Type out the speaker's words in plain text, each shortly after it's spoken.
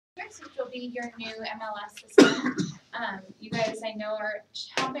Matrix, which will be your new MLS system. You guys, I know, are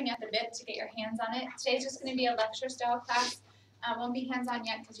chomping at the bit to get your hands on it. Today's just going to be a lecture style class. Won't be hands-on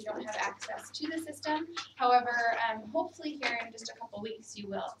yet because you don't have access to the system. However, hopefully here in just a couple weeks you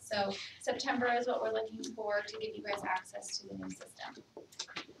will. So September is what we're looking for to give you guys access to the new system.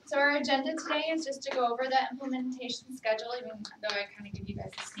 So our agenda today is just to go over the implementation schedule, even though I kind of give you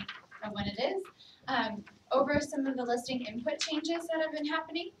guys a sneak of when it is. Over some of the listing input changes that have been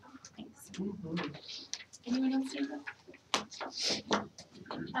happening. Thanks. Anyone else need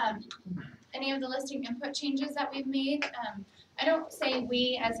that? Any of the listing input changes that we've made. I don't say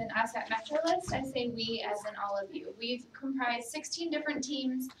we as in us at Metrolist, I say we as in all of you. We've comprised 16 different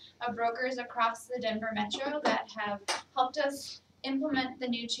teams of brokers across the Denver Metro that have helped us implement the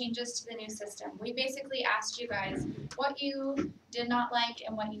new changes to the new system. We basically asked you guys what you did not like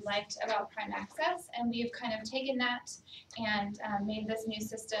and what you liked about Prime Access, and we've kind of taken that and made this new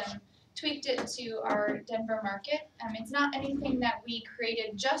system, tweaked it to our Denver market. It's not anything that we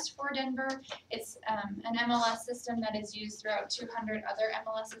created just for Denver. It's an MLS system that is used throughout 200 other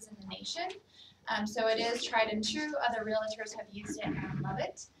MLSs in the nation. So it is tried and true. Other realtors have used it and love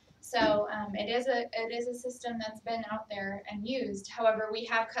it. So it is a system that's been out there and used. However, we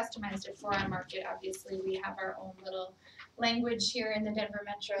have customized it for our market. Obviously, we have our own little language here in the Denver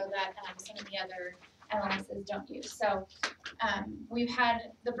Metro that some of the other MLSs don't use. So we've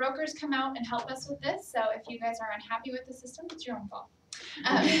had the brokers come out and help us with this. So if you guys are unhappy with the system, it's your own fault.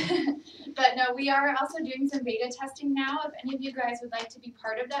 But no, we are also doing some beta testing now. If any of you guys would like to be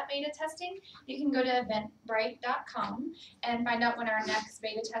part of that beta testing, you can go to eventbrite.com and find out when our next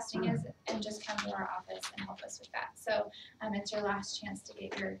beta testing is and just come to our office and help us with that. So it's your last chance to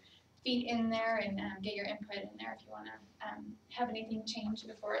get your feet in there and get your input in there if you want to have anything change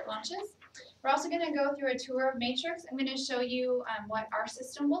before it launches. We're also going to go through a tour of Matrix. I'm going to show you what our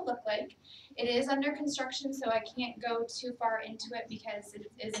system will look like. It is under construction, so I can't go too far into it because it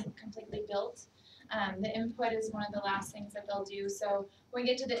isn't completely built. The input is one of the last things that they'll do. So when we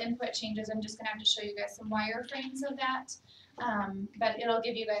get to the input changes, I'm just going to have to show you guys some wireframes of that. But it'll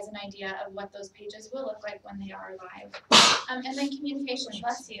give you guys an idea of what those pages will look like when they are live. And then communication,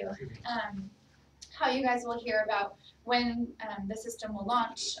 bless you. How you guys will hear about when the system will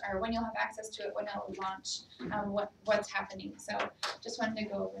launch, or when you'll have access to it, when it will launch, what's happening. So just wanted to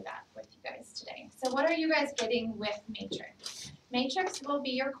go over that with you guys today. So what are you guys getting with Matrix? Matrix will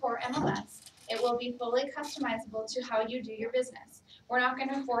be your core MLS. It will be fully customizable to how you do your business. We're not going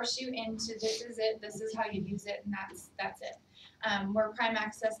to force you into this is it, this is how you use it, and that's it. Where Prime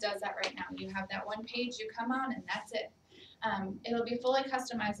Access does that right now. You have that one page you come on, and that's it. It'll be fully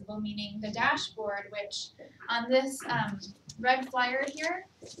customizable, meaning the dashboard, which on this red flyer here,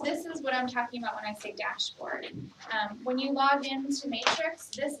 this is what I'm talking about when I say dashboard. When you log into Matrix,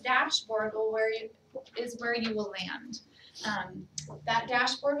 this dashboard is where you will land. That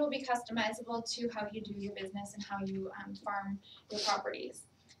dashboard will be customizable to how you do your business and how you farm your properties.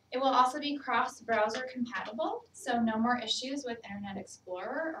 It will also be cross-browser compatible, so no more issues with Internet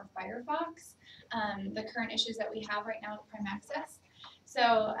Explorer or Firefox, the current issues that we have right now with Prime Access. So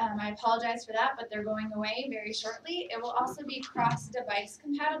I apologize for that, but they're going away very shortly. It will also be cross-device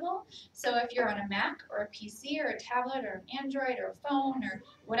compatible, so if you're on a Mac or a PC or a tablet or an Android or a phone or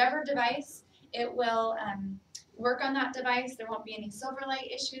whatever device, it will work on that device. There won't be any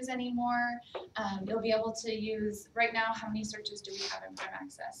Silverlight issues anymore. You'll be able to use, right now, how many searches do we have in Prime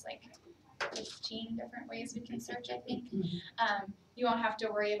Access? Like 15 different ways we can search, I think. You won't have to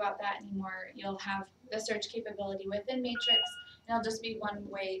worry about that anymore. You'll have the search capability within Matrix, and it'll just be one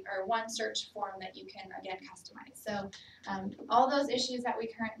way or one search form that you can, again, customize. So all those issues that we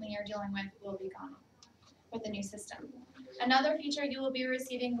currently are dealing with will be gone with the new system. Another feature you will be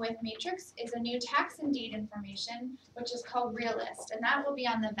receiving with Matrix is a new tax and deed information, which is called Realist, and that will be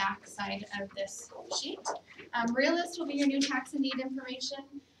on the back side of this sheet. Realist will be your new tax and deed information.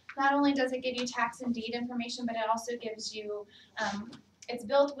 Not only does it give you tax and deed information, but it also gives you, it's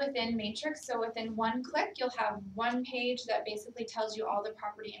built within Matrix, so within one click, you'll have one page that basically tells you all the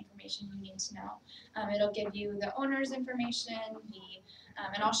property information you need to know. It'll give you the owner's information,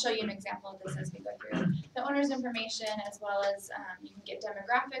 and I'll show you an example of this as we go through. The owner's information, as well as you can get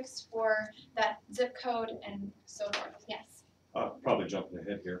demographics for that zip code and so forth. Yes? Probably jumping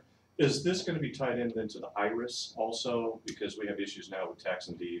ahead here. Is this going to be tied in into the IRIS also? Because we have issues now with tax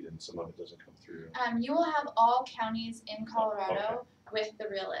and deed and some of it doesn't come through. You will have all counties in Colorado with the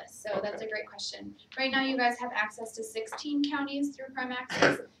Realist, so that's a great question. Right now you guys have access to 16 counties through Prime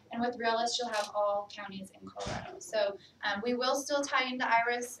Access, and with Realist you'll have all counties in Colorado. So we will still tie into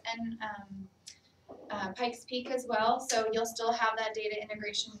IRIS and Pikes Peak as well, so you'll still have that data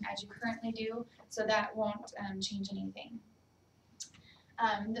integration as you currently do, so that won't change anything.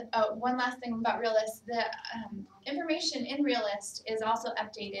 One last thing about Realist, the information in Realist is also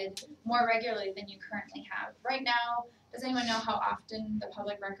updated more regularly than you currently have. Right now, does anyone know how often the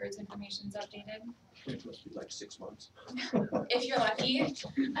public records information is updated? It must be like 6 months. If you're lucky,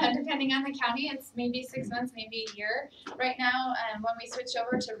 depending on the county, it's maybe 6 months, maybe a year. Right now, when we switch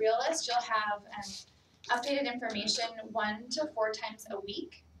over to Realist, you'll have updated information 1 to 4 times a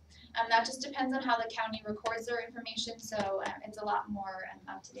week. That just depends on how the county records their information, so it's a lot more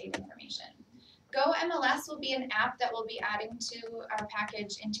up-to-date information. Go MLS will be an app that we'll be adding to our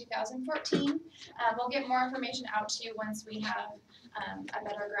package in 2014. We'll get more information out to you once we have a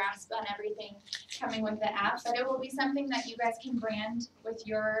better grasp on everything coming with the app, but it will be something that you guys can brand with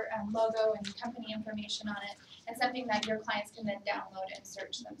your logo and company information on it, and something that your clients can then download and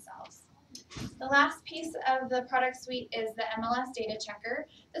search themselves. The last piece of the product suite is the MLS data checker.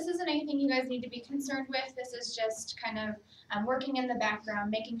 This isn't anything you guys need to be concerned with. This is just kind of working in the background,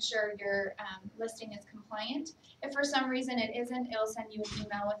 making sure your listing is compliant. If for some reason it isn't, it'll send you an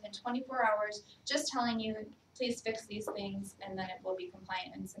email within 24 hours just telling you, please fix these things, and then it will be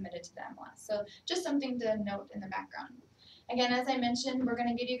compliant and submitted to the MLS. So just something to note in the background. Again, as I mentioned, we're going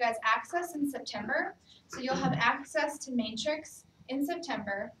to give you guys access in September. So you'll have access to Matrix in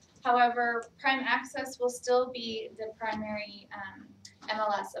September. However, Prime Access will still be the primary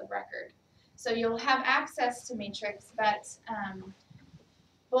MLS of record. So you'll have access to Matrix, but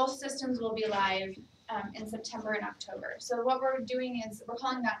both systems will be live in September and October. So what we're doing is we're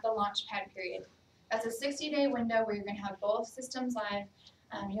calling that the launchpad period. That's a 60-day window where you're going to have both systems live.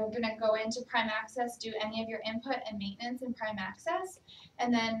 You're going to go into Prime Access, do any of your input and maintenance in Prime Access,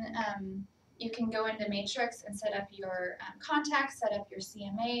 and then you can go into Matrix and set up your contacts, set up your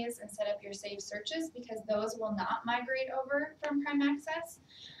CMAs, and set up your saved searches, because those will not migrate over from Prime Access.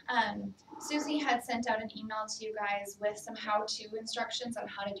 Susie had sent out an email to you guys with some how-to instructions on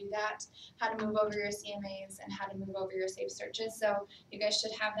how to do that, how to move over your CMAs, and how to move over your saved searches. So you guys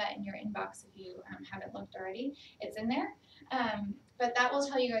should have that in your inbox if you haven't looked already. It's in there. But that will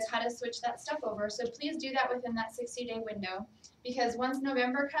tell you guys how to switch that stuff over. So please do that within that 60-day window, because once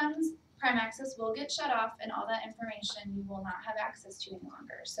November comes, Prime Access will get shut off, and all that information you will not have access to any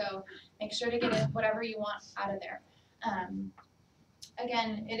longer. So make sure to get it, whatever you want out of there.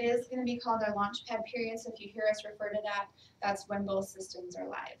 Again, it is going to be called our launchpad period, so if you hear us refer to that, that's when both systems are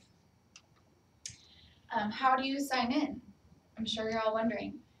live. How do you sign in? I'm sure you're all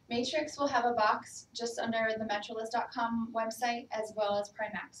wondering. Matrix will have a box just under the Metrolist.com website, as well as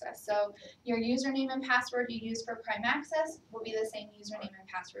Prime Access. So your username and password you use for Prime Access will be the same username and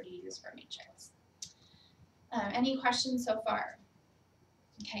password you use for Matrix. Any questions so far?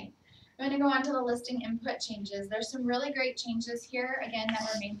 Okay, I'm going to go on to the listing input changes. There's some really great changes here, again, that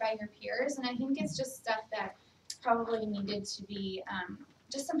were made by your peers, and I think it's just stuff that probably needed to be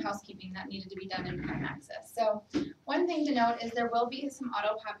just some housekeeping that needed to be done in Prime Access. So one thing to note is there will be some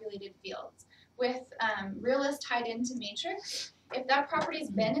auto-populated fields. With Realist tied into Matrix, if that property's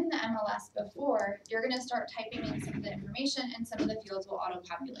been in the MLS before, you're going to start typing in some of the information, and some of the fields will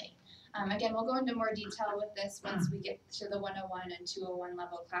auto-populate. Again, we'll go into more detail with this once we get to the 101 and 201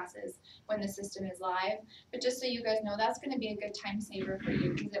 level classes when the system is live. But just so you guys know, that's going to be a good time saver for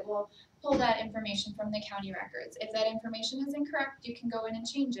you, because it will pull that information from the county records. If that information is incorrect, you can go in and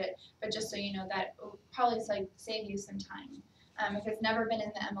change it. But just so you know, that will probably save you some time. If it's never been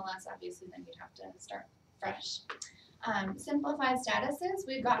in the MLS, obviously, then you'd have to start fresh. Simplified statuses,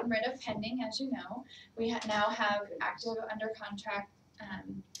 we've gotten rid of pending, as you know. We now have active, under contract,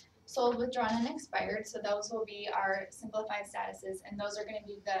 sold, withdrawn, and expired. So those will be our simplified statuses, and those are going to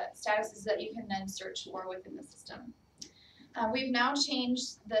be the statuses that you can then search for within the system. We've now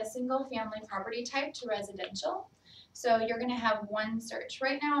changed the single family property type to residential. So you're going to have one search.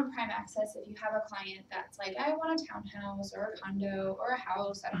 Right now in Prime Access, if you have a client that's like, I want a townhouse or a condo or a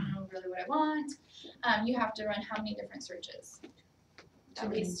house, I don't know really what I want, you have to run how many different searches? At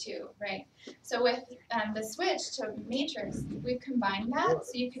least 2, right? So with the switch to Matrix, we've combined that,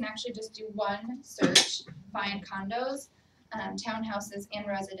 so you can actually just do one search, find condos, townhouses, and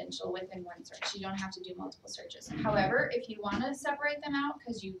residential within one search. You don't have to do multiple searches. However, if you want to separate them out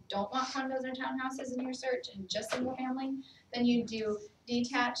because you don't want condos or townhouses in your search and just single family, then you do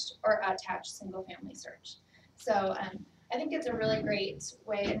detached or attached single family search. So I think it's a really great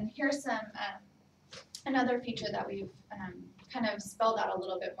way, and here's some another feature that we've kind of spelled out a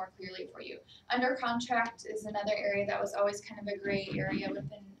little bit more clearly for you. Under contract is another area that was always kind of a gray area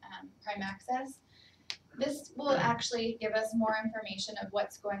within Prime Access. This will actually give us more information of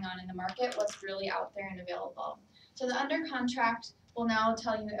what's going on in the market, what's really out there and available. So the under contract will now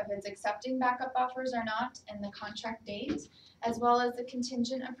tell you if it's accepting backup offers or not and the contract date, as well as the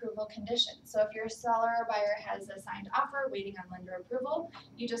contingent approval conditions. So if your seller or buyer has a signed offer waiting on lender approval,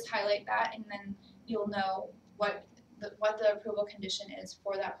 you just highlight that and then you'll know what the approval condition is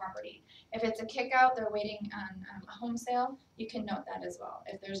for that property. If it's a kick out, they're waiting on a home sale, you can note that as well.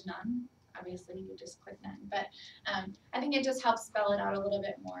 If there's none, obviously you just click none. But I think it just helps spell it out a little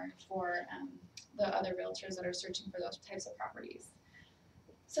bit more for the other realtors that are searching for those types of properties.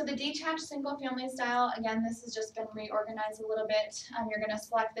 So the detached single family style, again, this has just been reorganized a little bit. You're gonna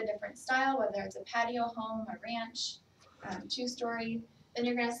select the different style, whether it's a patio home, a ranch, 2-story. Then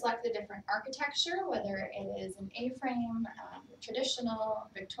you're gonna select the different architecture, whether it is an A-frame, traditional,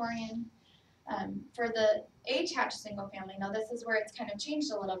 Victorian. For the attached single family, now this is where it's kind of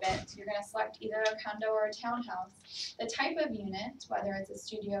changed a little bit. So you're gonna select either a condo or a townhouse, the type of unit, whether it's a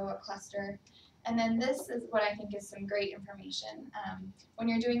studio, a cluster, and then this is what I think is some great information. When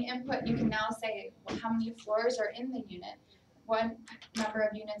you're doing input, you can now say how many floors are in the unit, what number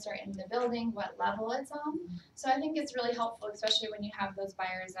of units are in the building, what level it's on. So I think it's really helpful, especially when you have those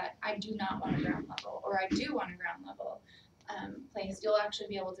buyers that I do not want a ground level or I do want a ground level place. You'll actually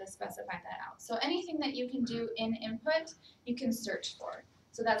be able to specify that out. So anything that you can do in input, you can search for.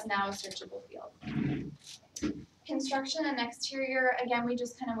 So that's now a searchable field. Construction and exterior, again, we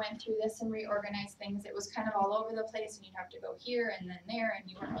just kind of went through this and reorganized things. It was kind of all over the place and you'd have to go here and then there and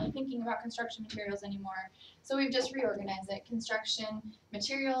you weren't really thinking about construction materials anymore. So we've just reorganized it. Construction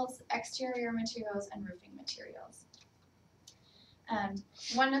materials, exterior materials, and roofing materials.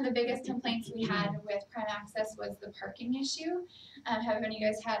 One of the biggest complaints we had with Prime Access was the parking issue. Have any of you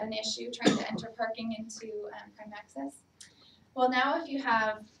guys had an issue trying to enter parking into Prime Access? Well, now if you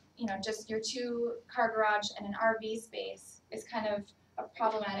have just your 2-car garage and an RV space is kind of a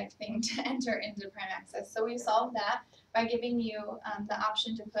problematic thing to enter into Prime Access. So we solved that by giving you the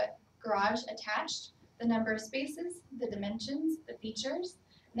option to put garage attached, the number of spaces, the dimensions, the features.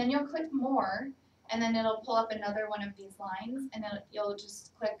 And then you'll click more, and then it'll pull up another one of these lines, and then you'll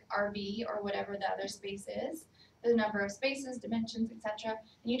just click RV or whatever the other space is, the number of spaces, dimensions, etc.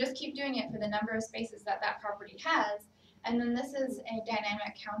 And you just keep doing it for the number of spaces that that property has. And then this is a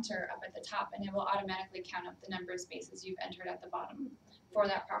dynamic counter up at the top, and it will automatically count up the number of spaces you've entered at the bottom for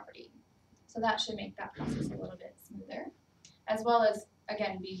that property. So that should make that process a little bit smoother, as well as,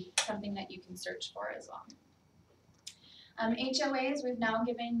 again, be something that you can search for as well. HOAs, we've now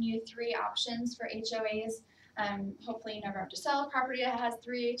given you 3 options for HOAs. Hopefully you never have to sell a property that has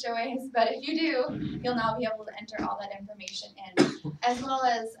 3 HOAs, but if you do, you'll now be able to enter all that information in, as well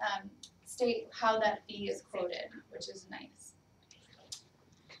as state how that fee is quoted, which is nice.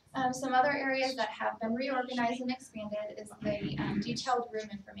 Some other areas that have been reorganized and expanded is the detailed room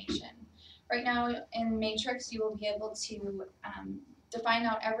information. Right now in Matrix, you will be able to define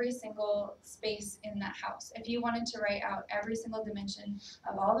out every single space in that house. If you wanted to write out every single dimension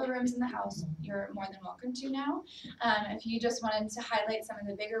of all the rooms in the house, you're more than welcome to now. If you just wanted to highlight some of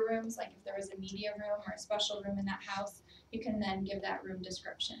the bigger rooms, like if there was a media room or a special room in that house, you can then give that room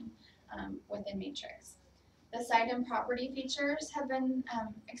description within Matrix. The site and property features have been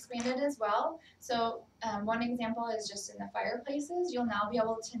expanded as well. So one example is just in the fireplaces. You'll now be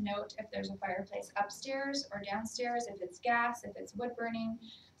able to note if there's a fireplace upstairs or downstairs, if it's gas, if it's wood burning,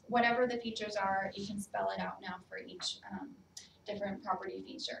 whatever the features are, you can spell it out now for each different property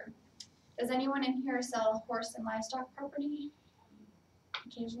feature. Does anyone in here sell horse and livestock property?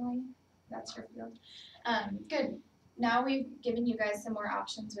 Occasionally? That's your field. Good. Now we've given you guys some more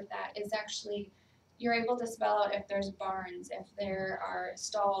options with that. Is actually you're able to spell out if there's barns, if there are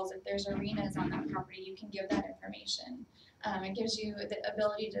stalls, if there's arenas on that property, you can give that information. It gives you the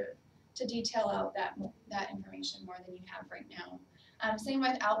ability to detail out that information more than you have right now. Same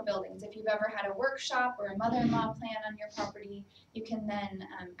with outbuildings. If you've ever had a workshop or a mother-in-law plan on your property, you can then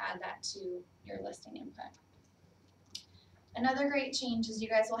add that to your listing input. Another great change is you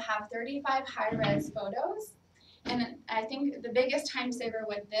guys will have 35 high-res photos. And I think the biggest time saver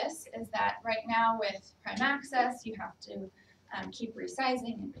with this is that right now with Prime Access, you have to keep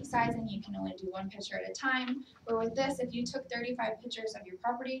resizing and resizing. You can only do 1 picture at a time. But with this, if you took 35 pictures of your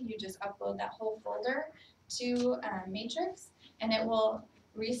property, you just upload that whole folder to Matrix, and it will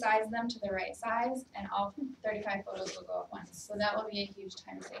resize them to the right size, and all 35 photos will go at once. So that will be a huge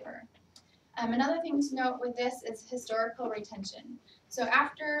time saver. Another thing to note with this is historical retention. So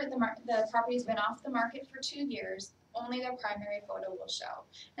after the property's been off the market for 2 years, only the primary photo will show.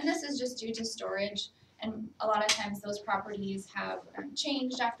 And this is just due to storage And a lot of times those properties have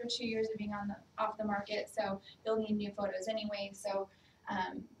changed after 2 years of being off the market, so you'll need new photos anyway. So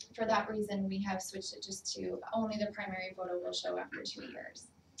for that reason, we have switched it just to only the primary photo will show after 2 years.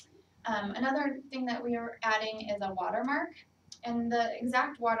 Another thing that we are adding is a watermark. And the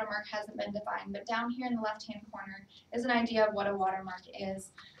exact watermark hasn't been defined, but down here in the left-hand corner is an idea of what a watermark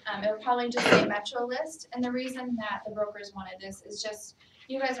is. It would probably just say Metrolist, and the reason that the brokers wanted this is just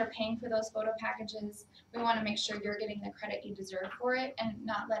you guys are paying for those photo packages. We want to make sure you're getting the credit you deserve for it and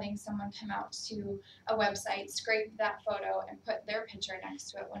not letting someone come out to a website, scrape that photo, and put their picture next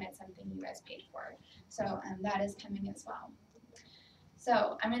to it when it's something you guys paid for. So that is coming as well.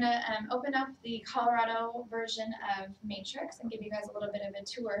 So I'm going to open up the Colorado version of Matrix and give you guys a little bit of a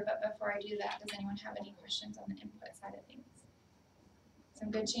tour, but before I do that, does anyone have any questions on the input side of things?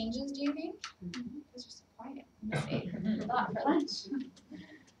 Some good changes, do you think? Those are so quiet. I'm going to save a lot for lunch.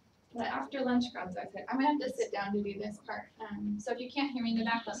 But after lunch crowds, I said, I'm going to have to sit down to do this part. So if you can't hear me in the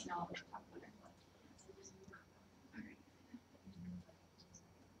back, let me know. I'll talk louder.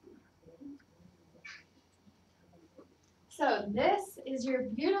 So this is your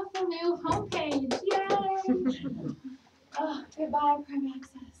beautiful new homepage. Yay! Oh, goodbye, Prime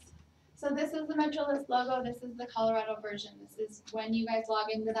Access. So this is the Metrolist logo. This is the Colorado version. This is when you guys log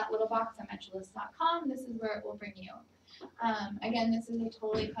into that little box on Metrolist.com. This is where it will bring you. Again, this is a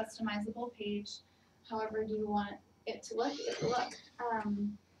totally customizable page. However you want it to look, it will look.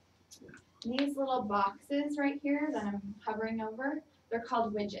 These little boxes right here that I'm hovering over, they're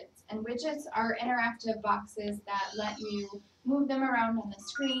called widgets. And widgets are interactive boxes that let you move them around on the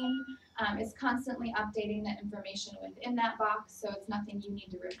screen. It's constantly updating the information within that box, so it's nothing you need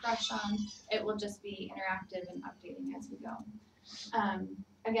to refresh on. It will just be interactive and updating as we go.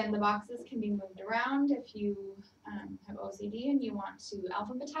 Again, the boxes can be moved around. If you have OCD and you want to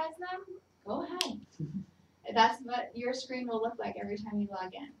alphabetize them, go ahead. That's what your screen will look like every time you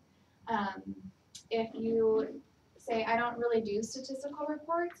log in. If you say, I don't really do statistical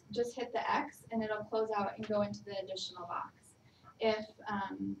reports, just hit the X and it'll close out and go into the additional box. If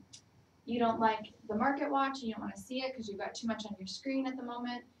you don't like the market watch and you don't want to see it because you've got too much on your screen at the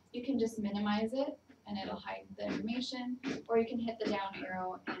moment, you can just minimize it and it'll hide the information, or you can hit the down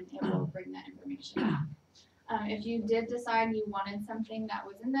arrow and it will bring that information back. If you did decide you wanted something that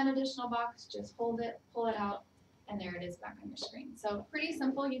was in that additional box, just hold it, pull it out, and there it is back on your screen. So pretty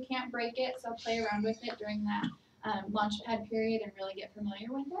simple, you can't break it, so play around with it during that launchpad period and really get familiar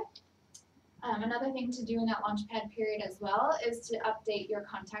with it. Another thing to do in that launchpad period as well is to update your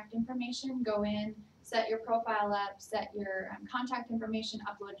contact information. Go in, set your profile up, set your contact information,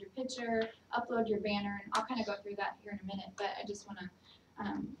 upload your picture, upload your banner, and I'll kind of go through that here in a minute, but I just want to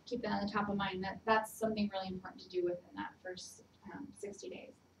keep that on the top of mind. That's something really important to do within that first 60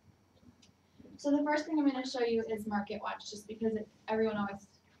 days. So the first thing I'm going to show you is Market Watch, just because everyone always,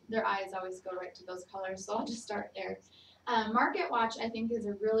 their eyes always go right to those colors, so I'll just start there. Market Watch, I think, is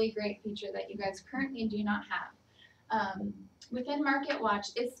a really great feature that you guys currently do not have. Within Market Watch,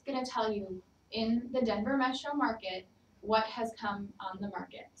 it's going to tell you in the Denver metro market what has come on the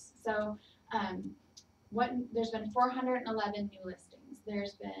markets. So there's been 411 new listings.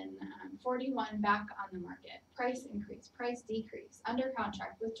 There's been 41 back on the market. Price increase, price decrease, under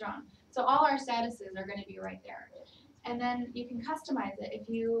contract, withdrawn. So all our statuses are going to be right there. And then you can customize it. If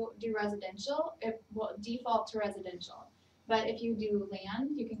you do residential, it will default to residential. But if you do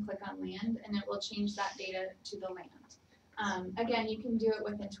land, you can click on land and it will change that data to the land. Again, you can do it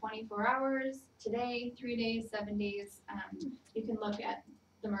within 24 hours, today, 3 days, 7 days. You can look at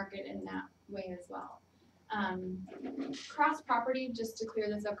the market in that way as well. Cross property, just to clear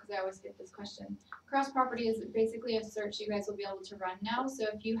this up because I always get this question. Cross property is basically a search you guys will be able to run now. So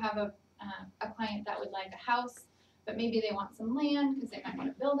if you have a client that would like a house, but maybe they want some land because they might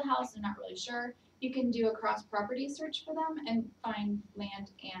want to build a house, they're not really sure, you can do a cross property search for them and find land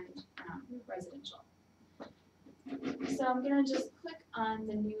and residential. So I'm going to just click on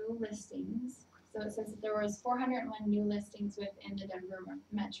the new listings. So it says that there was 401 new listings within the Denver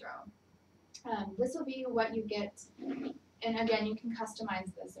metro. This will be what you get, and again, you can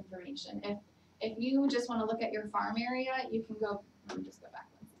customize this information. If you just want to look at your farm area, you can go, let me just go back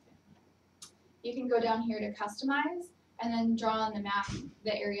one second. You can go down here to customize, and then draw on the map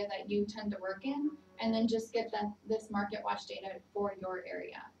the area that you tend to work in, and then just get this Market Watch data for your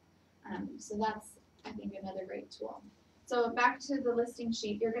area. So that's, I think, another great tool. So back to the listing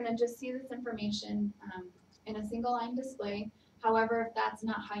sheet, you're going to just see this information in a single line display. However, if that's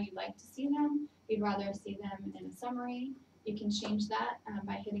not how you'd like to see them, you'd rather see them in a summary, you can change that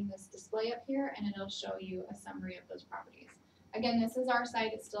by hitting this display up here, and it'll show you a summary of those properties. Again, this is our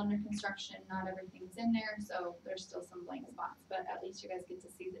site, it's still under construction, not everything's in there, so there's still some blank spots, but at least you guys get to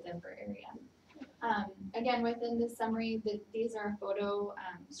see the Denver area. Again, within this summary, these are photo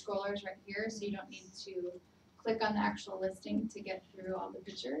scrollers right here, so you don't need to click on the actual listing to get through all the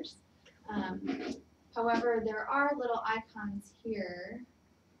pictures. However, there are little icons here.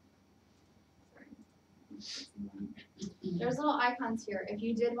 There's little icons here. If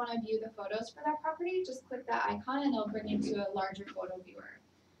you did want to view the photos for that property, just click that icon and it'll bring you to a larger photo viewer.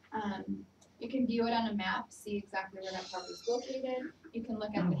 You can view it on a map, see exactly where that property is located. You can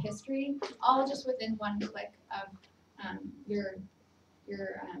look at the history, all just within one click of your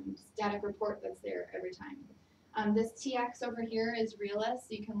static report that's there every time. This TX over here is Realist,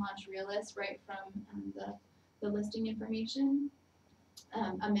 so you can launch Realist right from the listing information.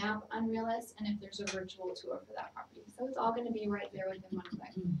 A map on Realist, and if there's a virtual tour for that property. So it's all going to be right there within one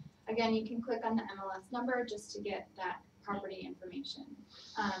click. Again, you can click on the MLS number just to get that property information.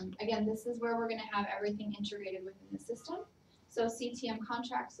 Again, this is where we're going to have everything integrated within the system. So CTM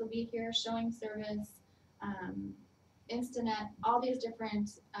contracts will be here, showing service, Instanet, all these different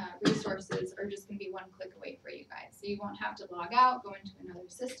resources are just going to be one click away for you guys. So you won't have to log out, go into another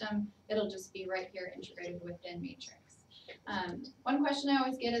system. It'll just be right here integrated within Matrix. One question I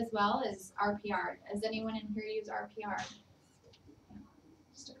always get as well is RPR. Does anyone in here use RPR?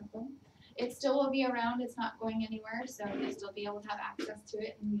 Just a couple. It still will be around. It's not going anywhere, so you'll still be able to have access to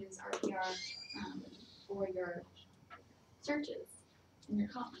it and use RPR for your searches and your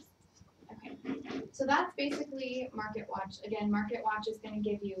comps. Okay, so that's basically Market Watch. Again, Market Watch is going to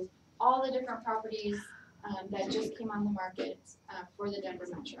give you all the different properties that just came on the market for the Denver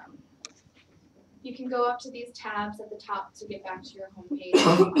Metro. You can go up to these tabs at the top to get back to your home page.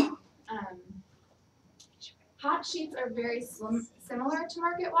 Hot sheets are very similar to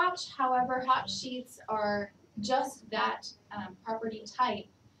Market Watch. However, hot sheets are just that property type,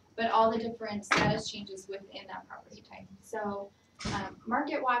 but all the different status changes within that property type. So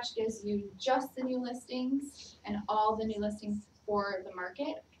Market Watch gives you just the new listings and all the new listings for the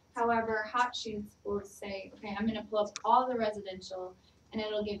market. However, hot sheets will say, okay, I'm going to pull up all the residential, and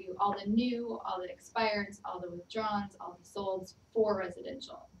it'll give you all the new, all the expireds, all the withdrawns, all the solds for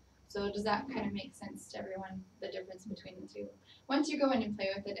residential. So does that kind of make sense to everyone, the difference between the two? Once you go in and play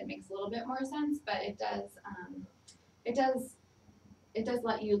with it, it makes a little bit more sense, but it does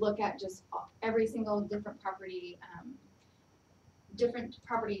let you look at just every single different property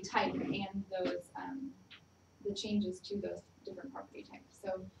type and those the changes to those different property types.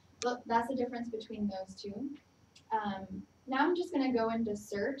 So look, that's the difference between those two. Now I'm just going to go into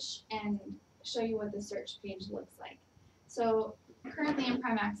search and show you what the search page looks like. So currently in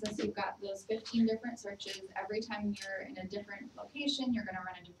Prime Access, you've got those 15 different searches. Every time you're in a different location, you're going to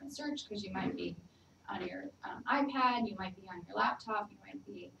run a different search because you might be on your iPad, you might be on your laptop, you might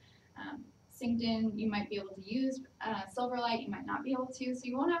be synced in, you might be able to use Silverlight, you might not be able to. So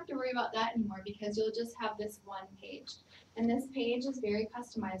you won't have to worry about that anymore because you'll just have this one page. And this page is very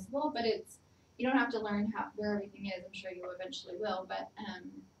customizable, but you don't have to learn where everything is. I'm sure you eventually will, but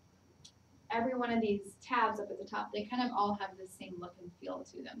every one of these tabs up at the top, they kind of all have the same look and feel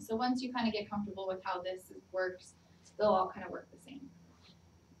to them. So once you kind of get comfortable with how this works, they'll all kind of work the same.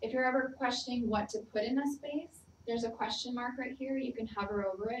 If you're ever questioning what to put in a space, there's a question mark right here. You can hover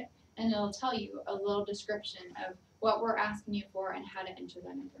over it, and it'll tell you a little description of what we're asking you for and how to enter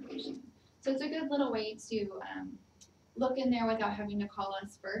that information. So it's a good little way to look in there without having to call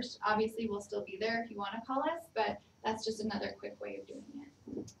us first. Obviously, we'll still be there if you want to call us, but that's just another quick way of doing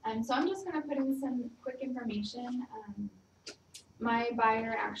it. So I'm just going to put in some quick information. My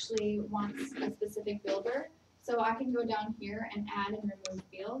buyer actually wants a specific builder, so I can go down here and add and remove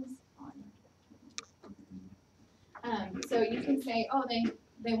fields. So you can say, oh,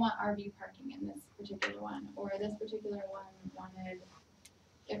 they want RV parking in this particular one, or this particular one wanted,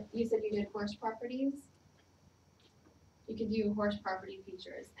 if you said you did horse properties, you could do horse property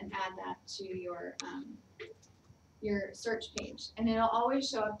features and add that to your search page, and it'll always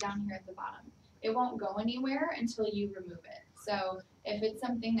show up down here at the bottom. It won't go anywhere until you remove it. So if it's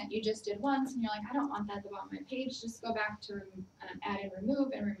something that you just did once and you're like, I don't want that at the bottom of my page, just go back to add and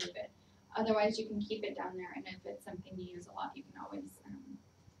remove it. Otherwise, you can keep it down there, and if it's something you use a lot, you can always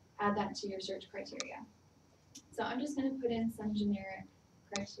add that to your search criteria. So I'm just going to put in some generic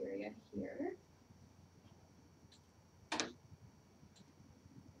criteria here.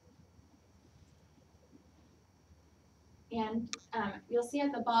 And you'll see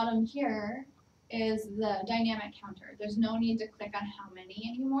at the bottom here is the dynamic counter. There's no need to click on how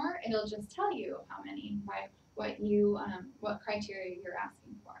many anymore. It'll just tell you how many by what criteria you're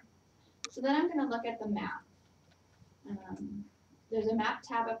asking for. So then I'm going to look at the map. There's a map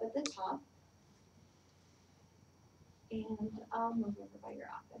tab up at the top. And I'll move over by your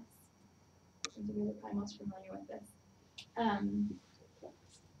office, since you guys are probably most familiar with this.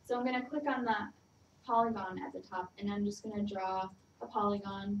 So I'm gonna click on that polygon at the top, and I'm just gonna draw a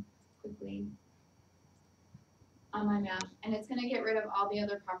polygon quickly on my map, and it's gonna get rid of all the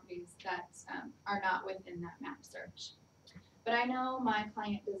other properties that are not within that map search. But I know my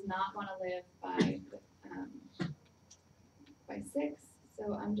client does not wanna live by 6,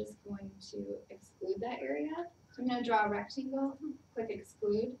 so I'm just going to exclude that area. So I'm gonna draw a rectangle, click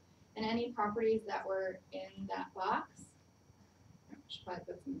exclude, and any properties that were in that box, I should probably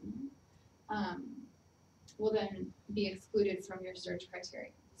put some in there, will then be excluded from your search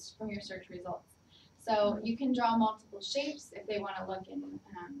criteria, from your search results. So you can draw multiple shapes if they wanna look in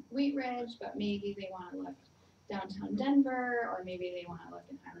Wheat Ridge, but maybe they wanna look downtown Denver, or maybe they wanna look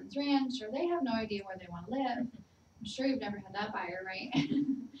in Highlands Ranch, or they have no idea where they wanna live. I'm sure you've never had that buyer, right?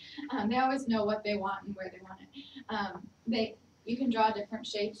 They always know what they want and where they want it. You can draw different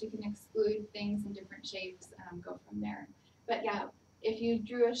shapes, you can exclude things in different shapes, go from there. But yeah, if you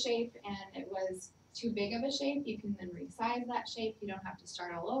drew a shape and it was too big of a shape, you can then resize that shape. You don't have to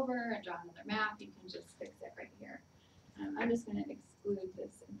start all over and draw another map, you can just fix it right here. I'm just gonna exclude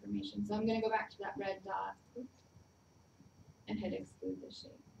this information. So I'm gonna go back to that red dot and hit exclude the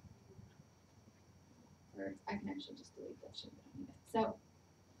shape. Or I can actually just delete that shape, I don't need it. So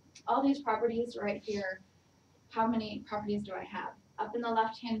all these properties right here, how many properties do I have? Up in the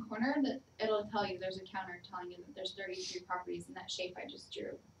left-hand corner, it'll tell you, there's a counter telling you that there's 33 properties in that shape I just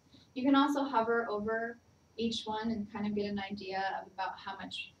drew. You can also hover over each one and kind of get an idea of about how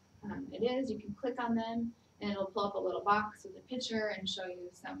much it is. You can click on them and it'll pull up a little box with a picture and show you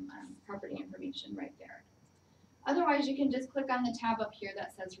some property information right there. Otherwise, you can just click on the tab up here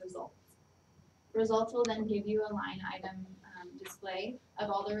that says results. Results will then give you a line item display of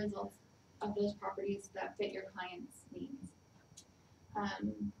all the results of those properties that fit your client's needs.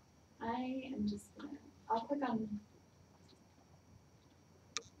 I am just gonna, I'll click on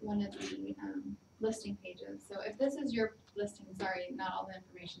one of the listing pages. So if this is your listing, sorry, not all the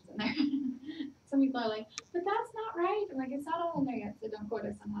information's in there. Some people are like, but that's not right. I'm like, it's not all in there yet, so don't quote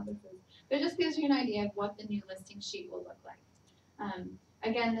us on how this is. But it just gives you an idea of what the new listing sheet will look like.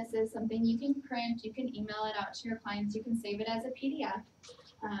 Again, this is something you can print, you can email it out to your clients, you can save it as a PDF.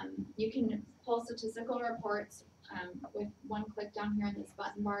 You can pull statistical reports with one click down here in this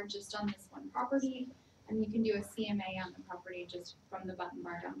button bar just on this one property, and you can do a CMA on the property just from the button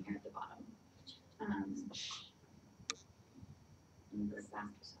bar down here at the bottom. Let me go back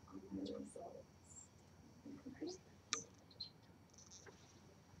to my results.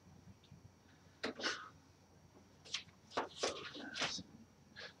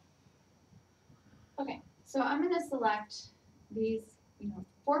 Okay, so I'm gonna select these,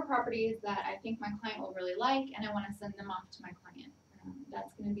 4 properties that I think my client will really like, and I wanna send them off to my client.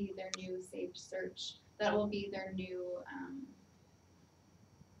 That's gonna be their new saved search. That will be their new,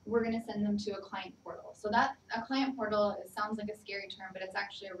 we're gonna send them to a client portal. So that, a client portal, it sounds like a scary term, but it's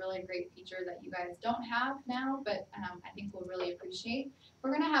actually a really great feature that you guys don't have now, but I think we'll really appreciate.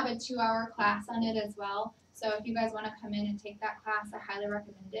 We're gonna have a 2-hour class on it as well. So if you guys wanna come in and take that class, I highly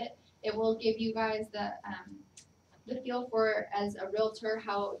recommend it. It will give you guys the feel for, as a realtor,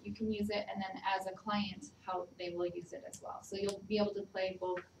 how you can use it, and then as a client, how they will use it as well. So you'll be able to play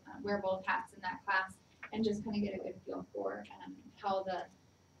both, wear both hats in that class, and just kind of get a good feel for how the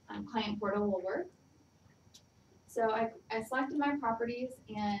client portal will work. So I selected my properties,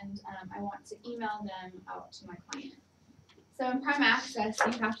 and I want to email them out to my client. So in Prime Access,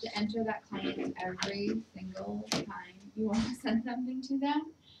 you have to enter that client every single time you want to send something to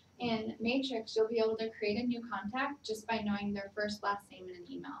them. In Matrix, you'll be able to create a new contact just by knowing their first, last name, and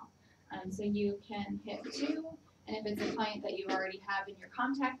an email. So you can hit 2, and if it's a client that you already have in your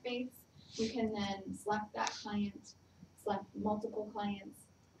contact base, you can then select that client, select multiple clients,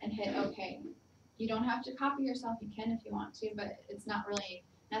 and hit OK. You don't have to copy yourself, you can if you want to, but it's not really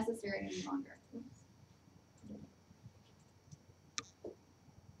necessary any longer. Oops.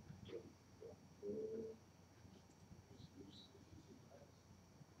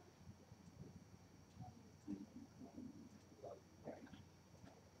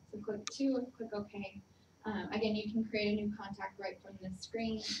 So click 2, click OK. Again, you can create a new contact right from the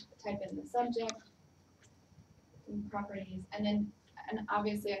screen, type in the subject, properties, and then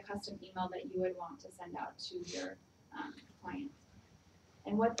obviously a custom email that you would want to send out to your client.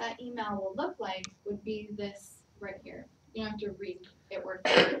 And what that email will look like would be this right here. You don't have to read it word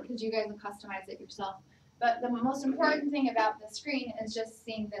for word because you guys will customize it yourself. But the most important thing about the screen is just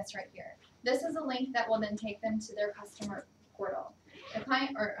seeing this right here. This is a link that will then take them to their customer portal. The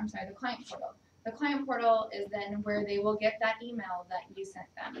client portal. The client portal is then where they will get that email that you sent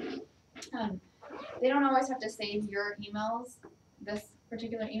them. They don't always have to save your emails, this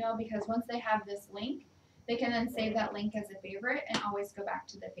particular email, because once they have this link, they can then save that link as a favorite and always go back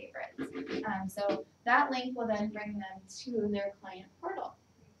to the favorites. So that link will then bring them to their client portal.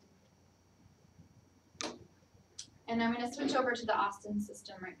 And I'm going to switch over to the Austin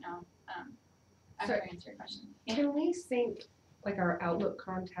system right now after I answer your question. Can we sync like our Outlook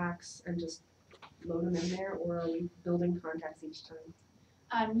contacts and just load them in there, or are we building contacts each time?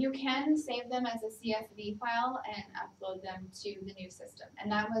 You can save them as a CSV file and upload them to the new system.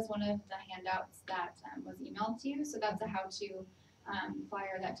 And that was one of the handouts that was emailed to you. So that's a how-to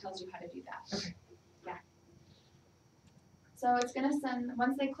flyer that tells you how to do that. Okay. Yeah. So it's going to send,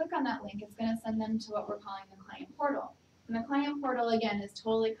 once they click on that link, it's going to send them to what we're calling the client portal. And the client portal, again, is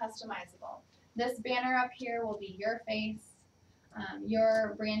totally customizable. This banner up here will be your face,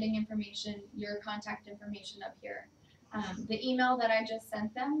 your branding information, your contact information up here. The email that I just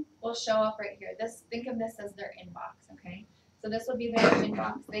sent them will show up right here. Think of this as their inbox, okay? So this will be their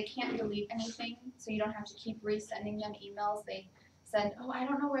inbox. They can't delete anything, so you don't have to keep resending them emails. They said, oh, I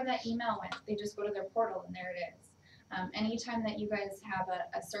don't know where that email went. They just go to their portal and there it is. Anytime that you guys have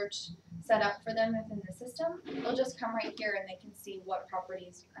a search set up for them within the system, they'll just come right here and they can see what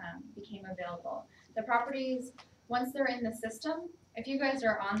properties became available. The properties, once they're in the system, if you guys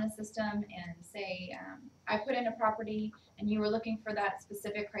are on the system and say, I put in a property and you were looking for that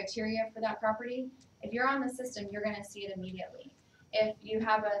specific criteria for that property, if you're on the system, you're going to see it immediately. If you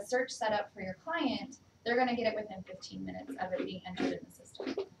have a search set up for your client, they're going to get it within 15 minutes of it being entered in the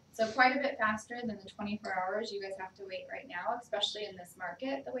system. So quite a bit faster than the 24 hours you guys have to wait right now, especially in this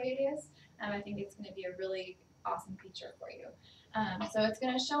market the way it is. I think it's going to be a really awesome feature for you. So it's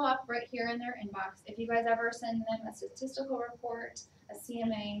going to show up right here in their inbox. If you guys ever send them a statistical report, a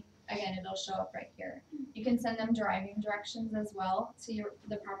CMA, again, it'll show up right here. You can send them driving directions as well to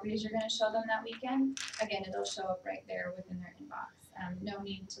the properties you're going to show them that weekend. Again, it'll show up right there within their inbox. No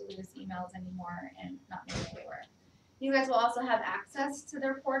need to lose emails anymore and not know where they were. You guys will also have access to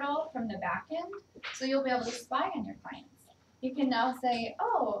their portal from the back end, so you'll be able to spy on your clients. You can now say,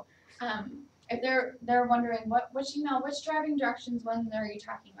 oh, if they're wondering which email, which driving directions one are you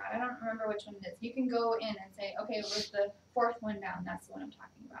talking about? I don't remember which one it is. You can go in and say, okay, it was the fourth one down. That's the one I'm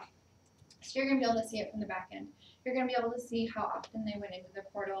talking about. So you're going to be able to see it from the back end. You're going to be able to see how often they went into the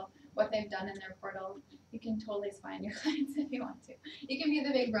portal, what they've done in their portal. You can totally spy on your clients if you want to. You can be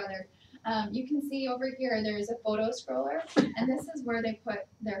the big brother. You can see over here there's a photo scroller, and this is where they put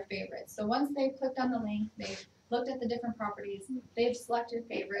their favorites. So once they've clicked on the link, they've looked at the different properties, they've selected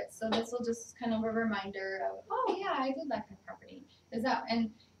favorites. So this will just kind of a reminder of, oh yeah, I did like that property.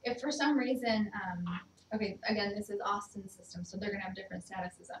 And if for some reason, okay, again, this is Austin's system, so they're gonna have different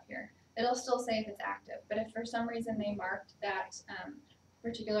statuses up here. It'll still say if it's active, but if for some reason they marked that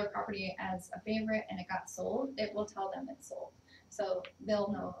particular property as a favorite and it got sold, it will tell them it's sold. So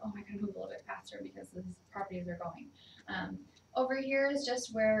they'll know, oh, I gotta move a little bit faster because these properties are going. Over here is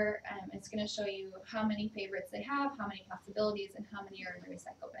just where it's gonna show you how many favorites they have, how many possibilities, and how many are in the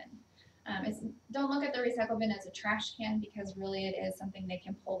recycle bin. Don't look at the recycle bin as a trash can, because really it is something they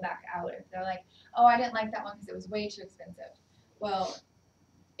can pull back out. If they're like, oh, I didn't like that one because it was way too expensive. Well,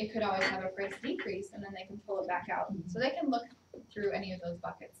 it could always have a price decrease, and then they can pull it back out. So they can look through any of those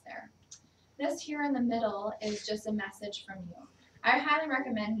buckets there. This here in the middle is just a message from you. I highly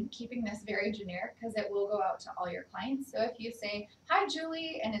recommend keeping this very generic because it will go out to all your clients. So if you say, hi,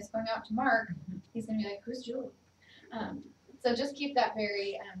 Julie, and it's going out to Mark, he's going to be like, who's Julie? So just keep that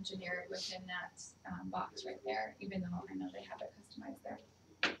very generic within that box right there, even though I know they have it customized there.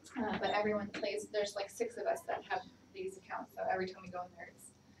 But everyone plays, there's like 6 of us that have these accounts, so every time we go in there,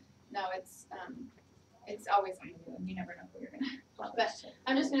 it's always on you, and you never know who you're going to pull. But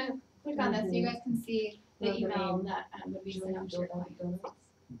I'm just going to click on this so you guys can see the email that would be sent out to your clients.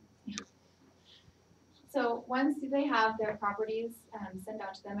 So once they have their properties sent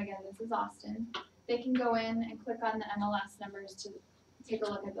out to them, again, this is Austin, they can go in and click on the MLS numbers to take a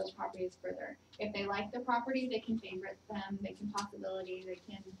look at those properties further. If they like the property, they can favorite them, they can possibility, they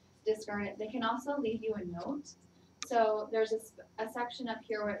can discard it. They can also leave you a note. So there's a section up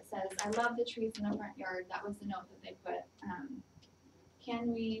here where it says, I love the trees in the front yard. That was the note that they put.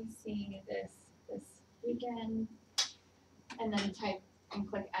 Can we see this weekend? And then type and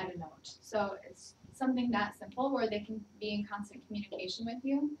click add a note. So it's something that simple where they can be in constant communication with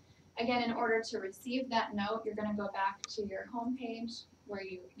you. Again, in order to receive that note, you're going to go back to your home page where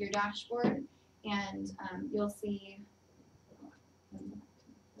your dashboard, and you'll see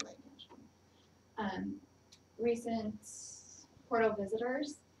recent portal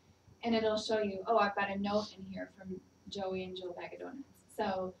visitors, and it'll show you, oh, I've got a note in here from Joey and Joe Bag of Donuts.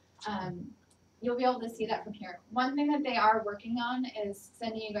 So you'll be able to see that from here. One thing that they are working on is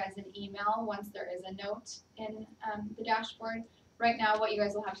sending you guys an email once there is a note in the dashboard. Right now, what you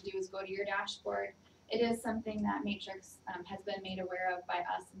guys will have to do is go to your dashboard. It is something that Matrix has been made aware of by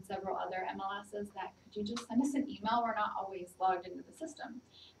us and several other MLSs that could you just send us an email? We're not always logged into the system.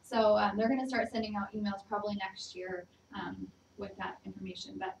 So they're going to start sending out emails probably next year with that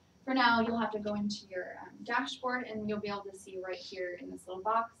information. But for now, you'll have to go into your dashboard and you'll be able to see right here in this little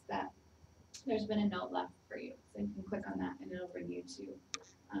box that there's been a note left for you. So you can click on that and it'll bring you to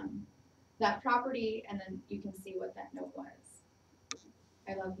that property, and then you can see what that note was.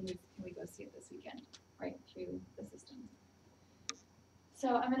 I love these. Can we go see it this weekend? Right through the system.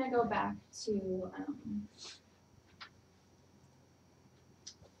 So I'm going to go back to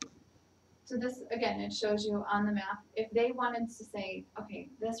so this, again, it shows you on the map, if they wanted to say, okay,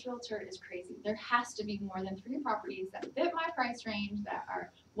 this realtor is crazy. There has to be more than 3 properties that fit my price range, that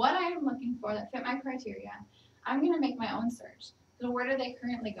are what I am looking for, that fit my criteria. I'm going to make my own search. So where do they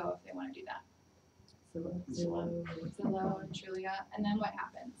currently go if they want to do that? Zillow and Trulia. And then what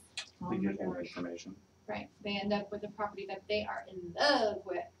happens? They get more information. Right. They end up with a property that they are in love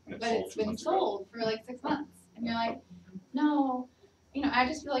with, And but it's been sold for like 6 months. And you're like, no. You know, I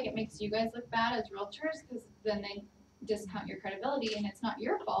just feel like it makes you guys look bad as realtors because then they discount your credibility, and it's not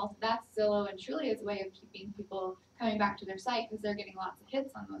your fault. That's Zillow and Trulia's way of keeping people coming back to their site because they're getting lots of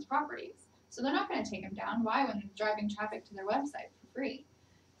hits on those properties. So they're not going to take them down. Why? When they're driving traffic to their website for free.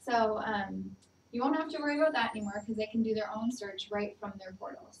 So you won't have to worry about that anymore because they can do their own search right from their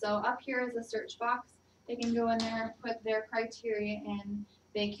portal. So up here is a search box. They can go in there, put their criteria in.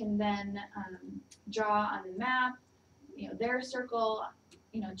 They can then draw on the map, you know, their circle,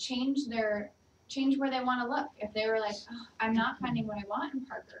 you know, change where they want to look. If they were like, oh, I'm not finding what I want in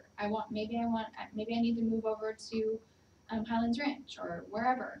Parker. Maybe I need to move over to Highlands Ranch or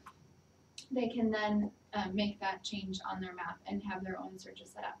wherever. They can then make that change on their map and have their own searches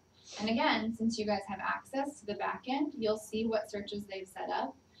set up. And again, since you guys have access to the back end, you'll see what searches they've set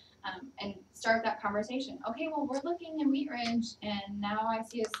up and start that conversation. Okay, well, we're looking in Wheat Ridge, and now I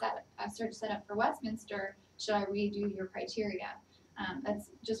see a search set up for Westminster. Should I redo your criteria? That's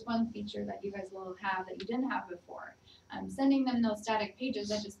just one feature that you guys will have that you didn't have before. Sending them those static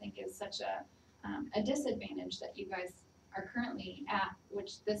pages, I just think is such a disadvantage that you guys are currently at,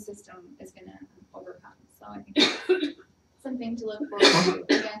 which this system is going to overcome. So I think that's something to look forward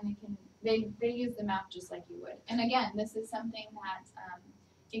to. Again, they use the map just like you would. And again, this is something that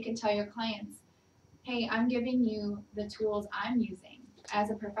you can tell your clients, hey, I'm giving you the tools I'm using as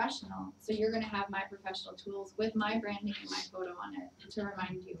a professional, so you're going to have my professional tools with my branding and my photo on it to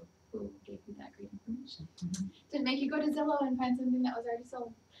remind you who gave you that great information. Didn't make you go to Zillow and find something that was already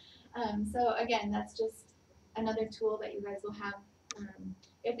sold. So again, that's just another tool that you guys will have.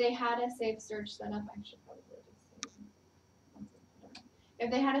 If they had a saved search set up, I should probably just say,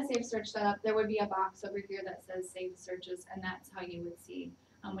 if they had a saved search set up, there would be a box over here that says saved searches, and that's how you would see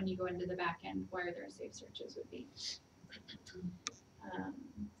when you go into the back end where their saved searches would be.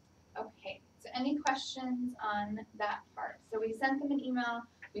 Okay, so any questions on that part? So we sent them an email,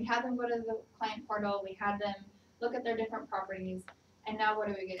 we had them go to the client portal, we had them look at their different properties, and now what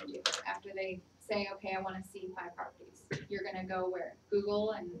are we going to do after they say, okay, I want to see 5 properties? You're going to go where?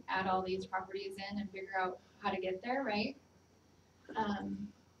 Google and add all these properties in and figure out how to get there, right?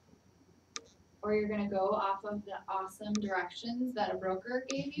 Or you're going to go off of the awesome directions that a broker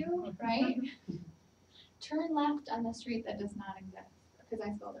gave you, right? Turn left on the street that does not exist, because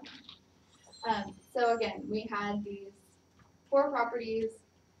I spelled it wrong. So again, we had these 4 properties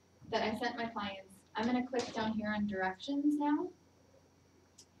that I sent my clients. I'm going to click down here on directions now,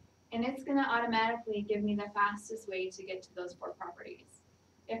 and it's going to automatically give me the fastest way to get to those 4 properties.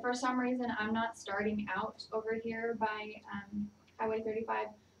 If for some reason I'm not starting out over here by Highway 35,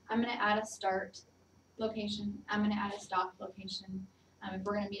 I'm going to add a start location. I'm going to add a stop location. If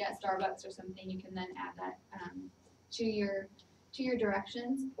we're going to meet at Starbucks or something, you can then add that to your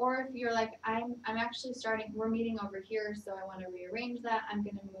directions. Or if you're like, I'm actually starting, we're meeting over here, so I want to rearrange that. I'm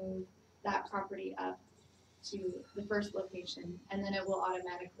going to move that property up to the first location, and then it will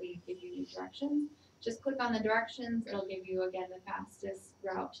automatically give you new directions. Just click on the directions. It'll give you, again, the fastest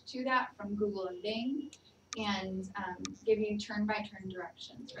route to that from Google and Bing, and give you turn-by-turn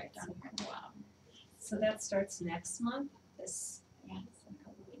directions right down here in the bottom. So that starts next month? This. Yes, in a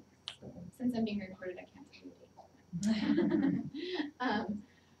couple weeks. So, since I'm being recorded, I can't tell you the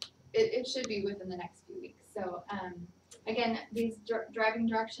date. It should be within the next few weeks. So Again, these driving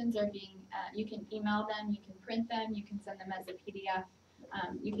directions are being, you can email them, you can print them, you can send them as a PDF.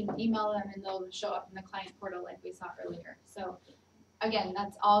 You can email them and they'll show up in the client portal like we saw earlier. So again,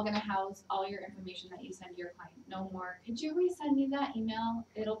 that's all gonna house all your information that you send to your client. No more, could you resend me that email?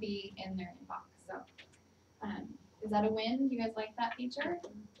 It'll be in their inbox, so. Is that a win? Do you guys like that feature?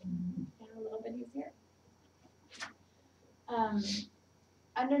 Yeah, a little bit easier.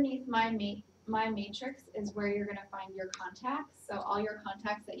 Underneath my matrix is where you're gonna find your contacts. So all your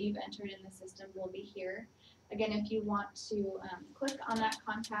contacts that you've entered in the system will be here. Again, if you want to click on that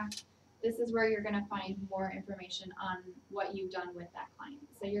contact, this is where you're gonna find more information on what you've done with that client.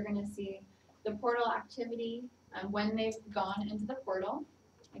 So you're gonna see the portal activity, when they've gone into the portal.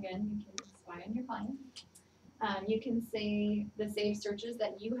 Again, you can spy on your client. You can see the saved searches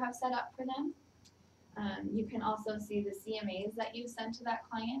that you have set up for them. You can also see the CMAs that you sent to that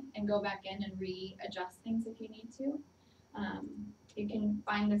client and go back in and readjust things if you need to. You can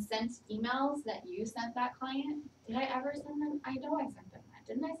find the sent emails that you sent that client. Did I ever send them? I know I sent them that.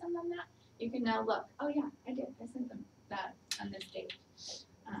 Didn't I send them that? You can now look, oh yeah, I did. I sent them that on this date.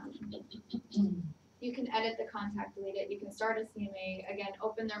 You can edit the contact, delete it. You can start a CMA, again,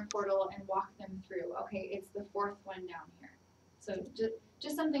 open their portal and walk them through. Okay, it's the fourth one down here. So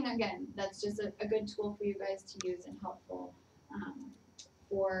just something, again, that's just a good tool for you guys to use and helpful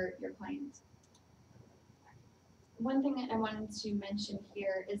for your clients. One thing I wanted to mention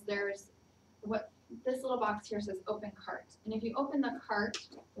here is there's what this little box here says open cart. And if you open the cart,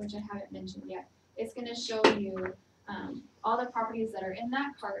 which I haven't mentioned yet, it's gonna show you all the properties that are in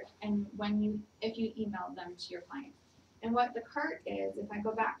that cart and if you email them to your client. And what the cart is, if I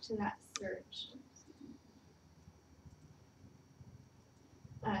go back to that search,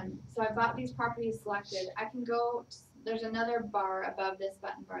 so I've got these properties selected. I can go, there's another bar above this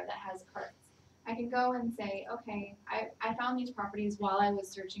button bar that has carts. I can go and say, okay, I found these properties while I was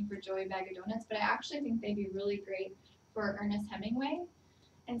searching for Joey Bag of Donuts, but I actually think they'd be really great for Ernest Hemingway.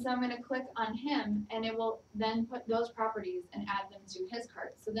 And so I'm gonna click on him and it will then put those properties and add them to his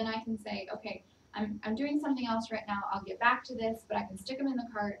cart. So then I can say, okay, I'm doing something else right now, I'll get back to this, but I can stick them in the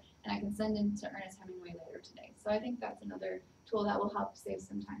cart and I can send them to Ernest Hemingway later today. So I think that's another tool that will help save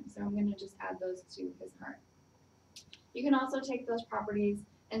some time. So I'm gonna just add those to his cart. You can also take those properties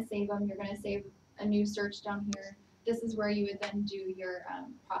and save them. You're gonna save a new search down here. This is where you would then do your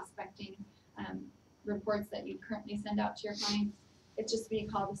prospecting reports that you currently send out to your clients. It's just being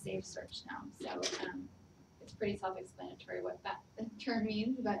called a saved search now. So it's pretty self-explanatory what that term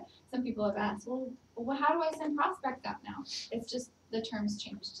means, but some people have asked, well, how do I send prospects out now? It's just the terms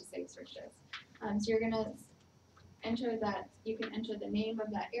changed to saved searches. So you're gonna enter that, you can enter the name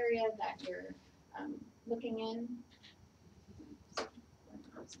of that area that you're looking in.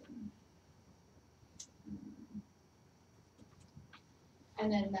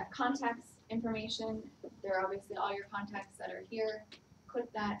 And then that contacts information, there are obviously all your contacts that are here.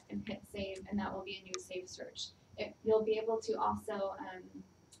 Click that and hit save, and that will be a new save search. You'll be able to also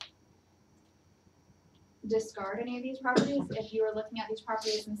discard any of these properties. If you were looking at these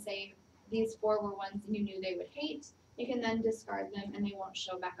properties and say these four were ones you knew they would hate, you can then discard them and they won't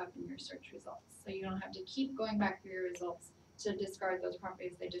show back up in your search results. So you don't have to keep going back through your results to discard those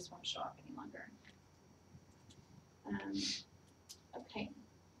properties, they just won't show up any longer. Okay.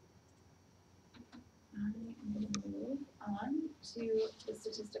 I'm going to move on to the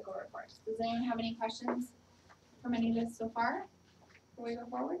statistical reports. Does anyone have any questions from any of this so far before we go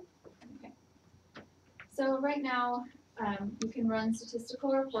forward? Okay. So right now, you can run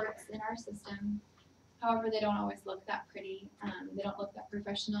statistical reports in our system. However, they don't always look that pretty. They don't look that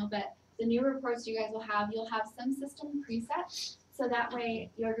professional, but the new reports you guys will have, you'll have some system presets. So that way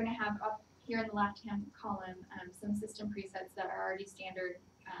you're going to have up here in the left-hand column some system presets that are already standard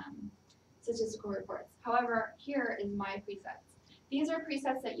statistical reports. However, here is my presets. These are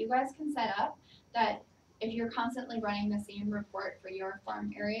presets that you guys can set up that if you're constantly running the same report for your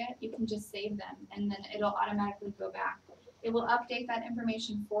farm area, you can just save them and then it'll automatically go back. It will update that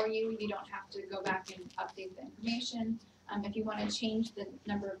information for you. You don't have to go back and update the information. If you want to change the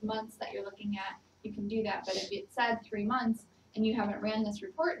number of months that you're looking at, you can do that. But if it said 3 months and you haven't ran this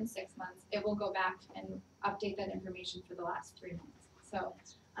report in 6 months, it will go back and update that information for the last 3 months. So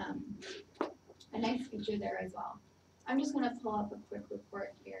a nice feature there as well. I'm just going to pull up a quick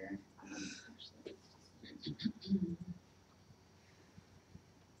report here.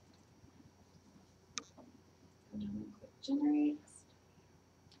 Generate.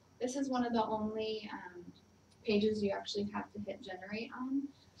 This is one of the only pages you actually have to hit generate on.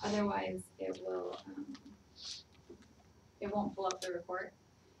 Otherwise, it won't pull up the report.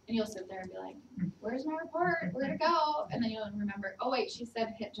 And you'll sit there and be like, where's my report? Where'd it go? And then you'll remember, oh wait, she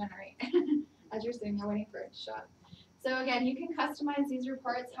said hit generate as you're sitting there waiting for it to show up. So again, you can customize these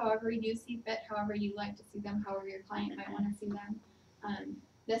reports however you see fit, however you like to see them, however your client might want to see them.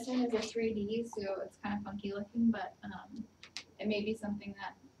 This one is a 3D, so it's kind of funky looking, but it may be something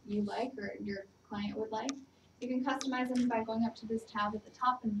that you like or your client would like. You can customize them by going up to this tab at the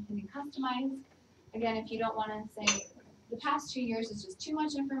top and hitting customize. Again, if you don't want to say the past 2 years is just too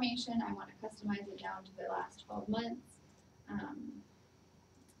much information, I want to customize it down to the last 12 months.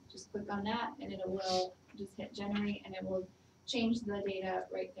 Just click on that and it will just hit generate and it will change the data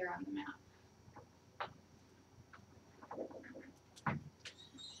right there on the map.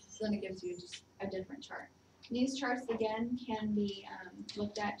 So then it gives you just a different chart. These charts again can be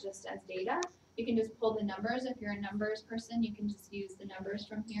looked at just as data. You can just pull the numbers. If you're a numbers person, you can just use the numbers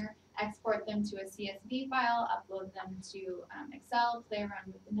from here, export them to a CSV file, upload them to Excel, play around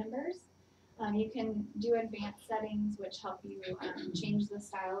with the numbers. You can do advanced settings which help you change the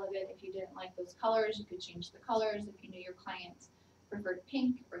style of it. If you didn't like those colors, you could change the colors. If you knew your client preferred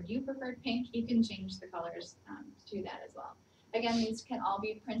pink or you preferred pink, you can change the colors to that as well. Again, these can all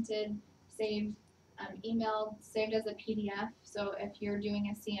be printed, saved, emailed, saved as a PDF. So if you're doing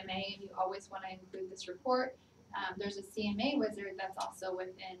a CMA and you always want to include this report, there's a CMA wizard that's also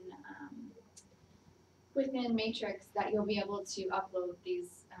within Matrix that you'll be able to upload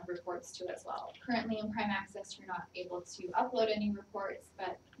these reports to as well. Currently in Prime Access, you're not able to upload any reports,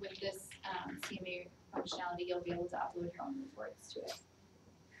 but with this CMA functionality, you'll be able to upload your own reports to it.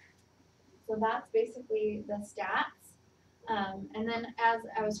 So that's basically the stats. And then as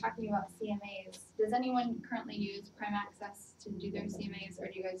I was talking about CMAs, does anyone currently use Prime Access to do their CMAs, or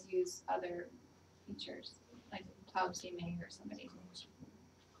do you guys use other features like Cloud CMA or somebody?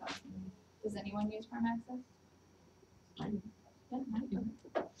 Cloud CMA. Does anyone use Prime Access? Yeah,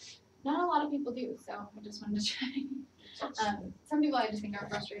 not a lot of people do, so I just wanted to try. Some people I just think are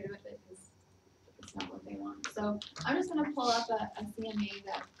frustrated with it because it's not what they want. So I'm just going to pull up a CMA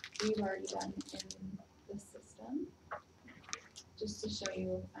that we've already done in the system, just to show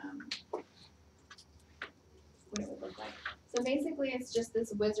you what it would look like. So basically it's just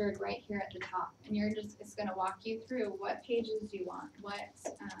this wizard right here at the top, and it's going to walk you through what pages you want,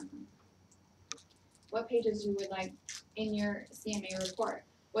 what pages you would like in your CMA report,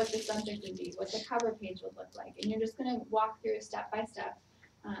 what the subject would be, what the cover page would look like, and you're just going to walk through step by step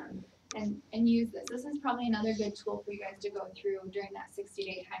and use this. This is probably another good tool for you guys to go through during that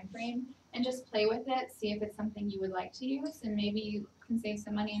 60-day time frame and just play with it, see if it's something you would like to use, and maybe you can save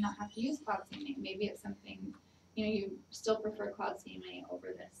some money and not have to use Cloud CMA. Maybe it's something you still prefer Cloud CMA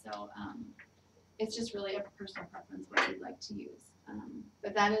over this. So it's just really a personal preference what you'd like to use.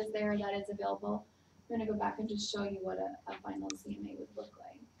 But that is there, that is available. I'm going to go back and just show you what a final CMA would look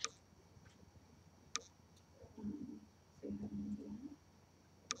like. So you have an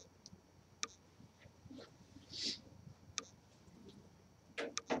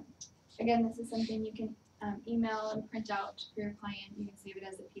idea. Again, this is something you can email and print out for your client. You can save it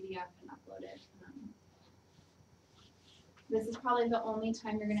as a PDF and upload it. This is probably the only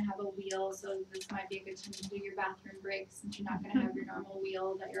time you're going to have a wheel, so this might be a good time to do your bathroom breaks since you're not going to have your normal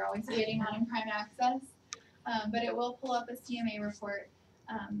wheel that you're always waiting on in Prime Access. But it will pull up a CMA report.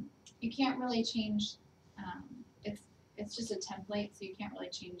 You can't really change, it's just a template, so you can't really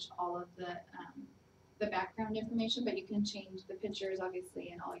change all of the background information, but you can change the pictures, obviously,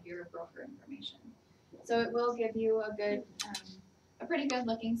 and all your broker information. So it will give you a pretty good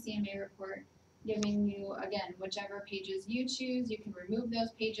looking CMA report, giving you, again, whichever pages you choose. You can remove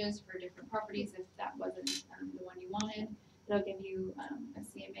those pages for different properties if that wasn't the one you wanted. It'll give you a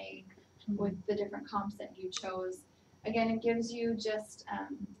CMA with the different comps that you chose. Again, it gives you just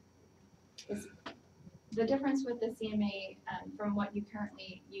the difference with the CMA from what you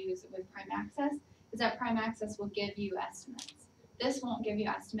currently use with Prime Access is that Prime Access will give you estimates. This won't give you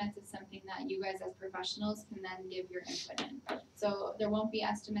estimates. It's something that you guys as professionals can then give your input in. So there won't be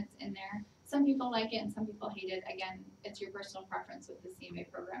estimates in there. Some people like it and some people hate it. Again, it's your personal preference with the CMA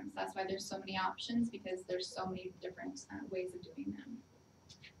programs. That's why there's so many options, because there's so many different ways of doing them.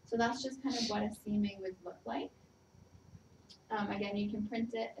 So that's just kind of what a CMA would look like. Again, you can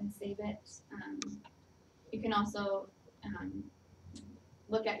print it and save it. You can also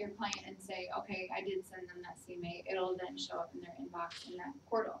look at your client and say, okay, I did send them that CMA. It'll then show up in their inbox in that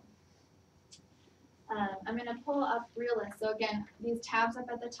portal. I'm going to pull up Realist. So again, these tabs up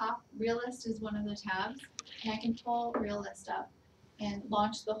at the top, Realist is one of the tabs, and I can pull Realist up and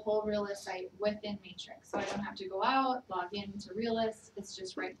launch the whole Realist site within Matrix. So I don't have to go out, log into Realist. It's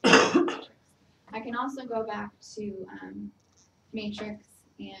just right there in Matrix. I can also go back to Matrix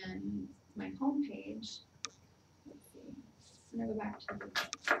and my homepage, let's see, I'm gonna go back to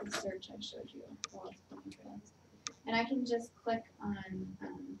the search I showed you. while I was looking for this. And I can just click on,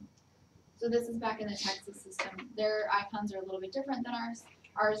 so this is back in the Texas system. Their icons are a little bit different than ours.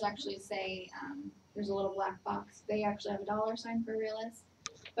 Ours actually say, there's a little black box. They actually have a $sign for Realist.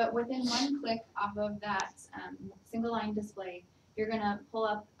 But within one click off of that single line display, you're gonna pull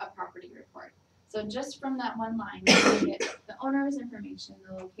up a property report. So just from that one line, you're gonna get the owner's information,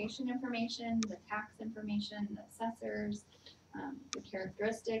 the location information, the tax information, the assessors, the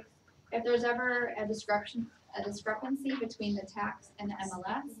characteristics. If there's ever a discrepancy between the tax and the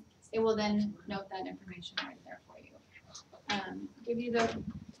MLS, it will then note that information right there for you. Give you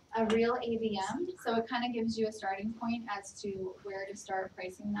a real AVM, so it kind of gives you a starting point as to where to start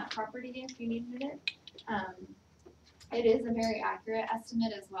pricing that property if you needed it. It is a very accurate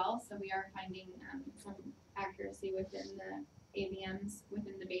estimate as well, so we are finding some accuracy within the AVMs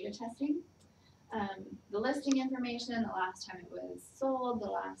within the beta testing. The listing information, the last time it was sold, the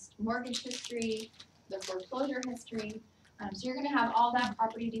last mortgage history, the foreclosure history. So you're gonna have all that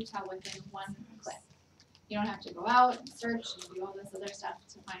property detail within one click. You don't have to go out and search and do all this other stuff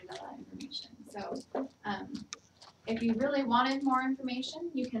to find all that information. So if you really wanted more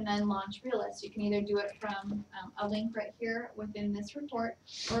information, you can then launch Realist. You can either do it from a link right here within this report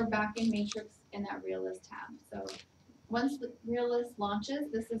or back in Matrix in that Realist tab. So once the Realist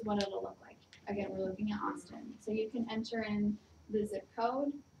launches, this is what it'll look like. Again, we're looking at Austin. So you can enter in the zip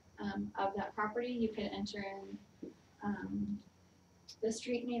code of that property. You can enter in the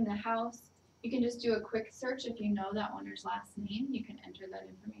street name, the house. You can just do a quick search if you know that owner's last name. You can enter that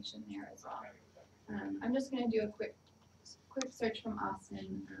information there as well. I'm just going to do a quick search from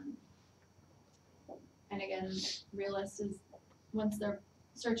Austin. And again, Realist is, once they're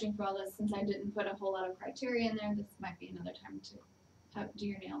searching for all this, since I didn't put a whole lot of criteria in there, this might be another time to do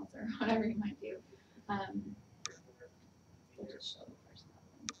your nails or whatever you might do. We'll just show the first one.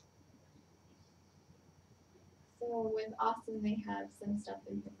 So with Austin, they have some stuff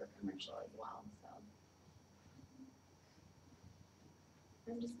in here for commercial as well.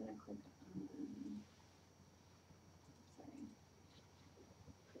 So I'm just going to click on,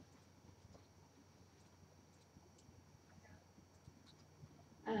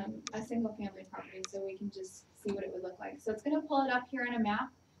 a single family property, so we can just see what it would look like. So it's going to pull it up here on a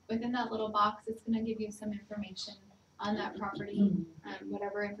map. Within that little box, it's going to give you some information on that property,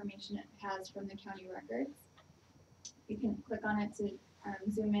 whatever information it has from the county records. You can click on it to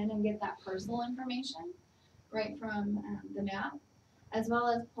zoom in and get that parcel information right from the map, as well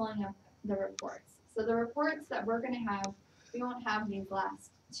as pulling up the reports. So the reports that we're going to have, we won't have these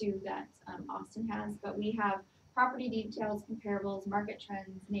last two that Austin has, but we have property details, comparables, market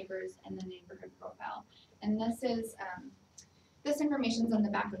trends, neighbors, and the neighborhood profile. And this is this information is on the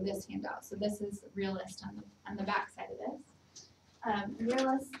back of this handout. So this is Realist on the back side of this.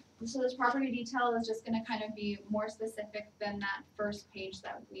 Realist. So this property detail is just going to kind of be more specific than that first page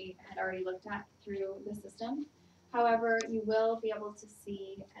that we had already looked at through the system. However, you will be able to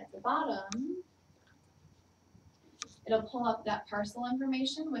see at the bottom, it'll pull up that parcel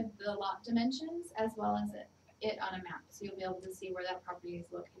information with the lot dimensions as well as it on a map. So you'll be able to see where that property is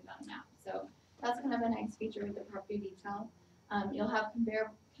located on a map. So that's kind of a nice feature with the property detail. You'll have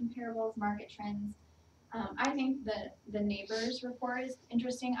comparables, market trends. I think that the neighbors report is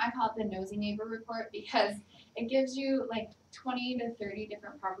interesting. I call it the nosy neighbor report because it gives you like 20 to 30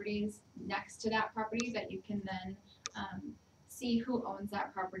 different properties next to that property that you can then see who owns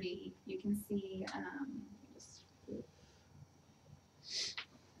that property. You can see,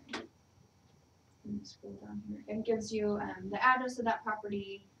 let me scroll down here. It gives you the address of that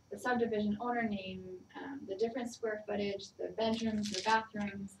property, the subdivision owner name, the different square footage, the bedrooms, the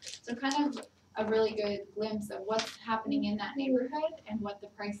bathrooms. So kind of a really good glimpse of what's happening in that neighborhood and what the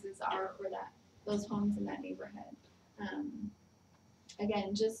prices are for those homes in that neighborhood.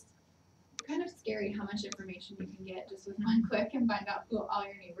 Again, just kind of scary how much information you can get just with one click and find out who all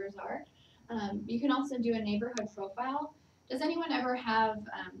your neighbors are. You can also do a neighborhood profile. Does anyone ever have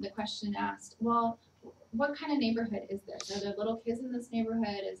the question asked, well, what kind of neighborhood is this? Are there little kids in this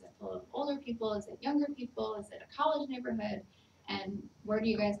neighborhood? Is it full of older people? Is it younger people? Is it a college neighborhood? And where do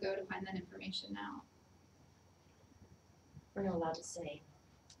you guys go to find that information now? We're not allowed to say.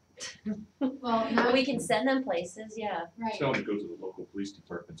 Well, now We can send them places, yeah. right. Tell them to go to the local police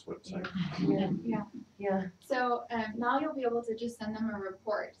department's website. Yeah. So now you'll be able to just send them a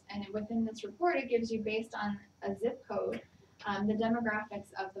report, and within this report, it gives you based on a zip code, the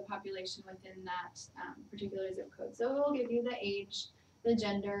demographics of the population within that particular zip code. So it will give you the age, the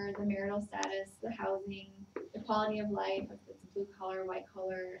gender, the marital status, the housing, the quality of life, if it's blue collar, white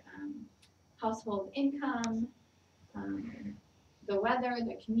collar, household income, the weather,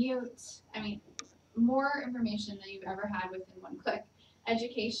 the commute, I mean, more information than you've ever had within one click.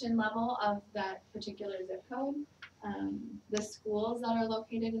 Education level of that particular zip code, the schools that are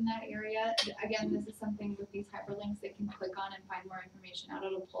located in that area. Again, this is something with these hyperlinks they can click on and find more information out.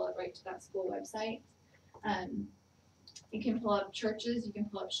 It'll pull it right to that school website. You can pull up churches, you can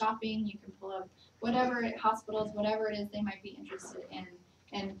pull up shopping, you can pull up whatever, hospitals, whatever it is they might be interested in,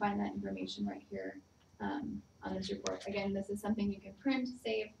 and find that information right here on this report. Again, this is something you can print,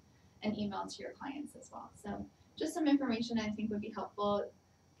 save, and email to your clients as well. So just some information I think would be helpful.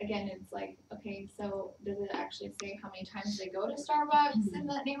 Again, it's like, okay, so does it actually say how many times they go to Starbucks in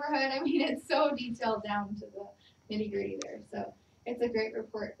that neighborhood? I mean, it's so detailed down to the nitty gritty there. So it's a great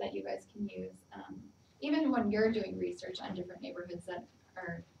report that you guys can use, even when you're doing research on different neighborhoods that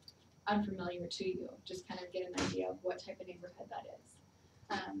are unfamiliar to you, just kind of get an idea of what type of neighborhood that is.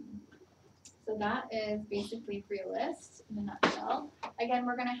 So that is basically Realist in a nutshell. Again,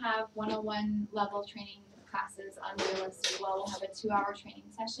 we're gonna have 101 level training classes on Realist as well. We'll have a 2-hour training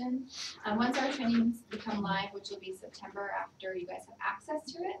session. Once our trainings become live, which will be September after you guys have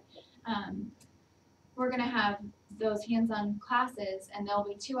access to it, we're gonna have those hands-on classes, and there'll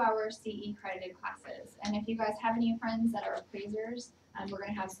be 2-hour CE credited classes. And if you guys have any friends that are appraisers, we're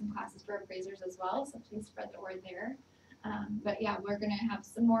gonna have some classes for appraisers as well, so please spread the word there. But yeah, we're gonna have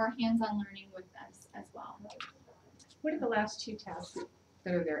some more hands-on learning with us as well. What are the last 2 tabs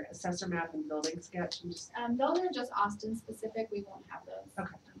that are there, assessor map and building sketch? And just, Those are just Austin specific, we won't have those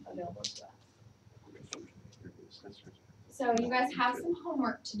Okay. available to us. So you guys have some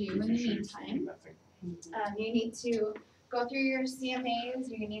homework to do in the meantime. You need to go through your CMAs,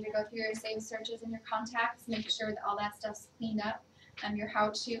 you need to go through your saved searches and your contacts, make sure that all that stuff's cleaned up. Your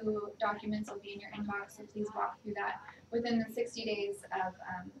how-to documents will be in your inbox, so please walk through that within the 60 days of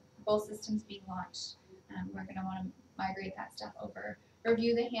both systems being launched. We're gonna wanna migrate that stuff over.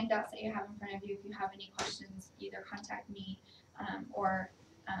 Review the handouts that you have in front of you. If you have any questions, either contact me or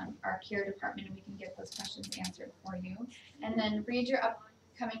our care department, and we can get those questions answered for you. And then read your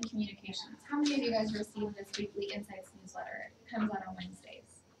upcoming communications. How many of you guys receive this weekly Insights newsletter? It comes out on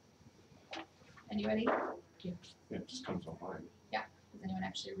Wednesdays. Anybody? It just comes online. Does anyone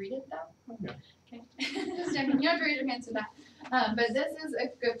actually read it though? Yeah. Okay. Just checking. You don't have to raise your hands for that. But this is a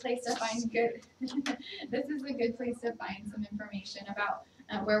good place to find this is a good place to find some information about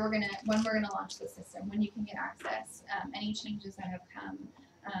when we're gonna launch the system, when you can get access, any changes that have come.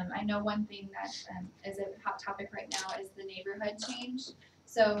 I know one thing that is a hot topic right now is the neighborhood change.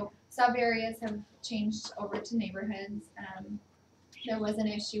 So sub areas have changed over to neighborhoods. There was an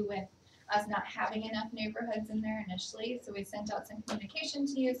issue with us not having enough neighborhoods in there initially, so we sent out some communication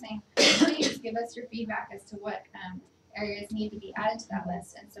to you saying, please give us your feedback as to what areas need to be added to that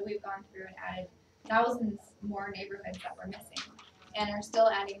list. And so we've gone through and added thousands more neighborhoods that we're missing, and are still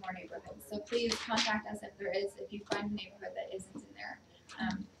adding more neighborhoods. So please contact us if you find a neighborhood that isn't in there.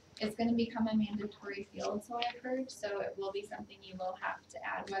 It's going to become a mandatory field, so I've heard, so it will be something you will have to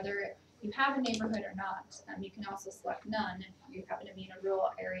add, whether you have a neighborhood or not. You can also select none if you happen to be in a rural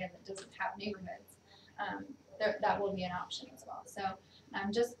area that doesn't have neighborhoods. That will be an option as well. So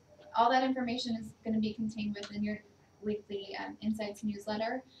just all that information is going to be contained within your weekly Insights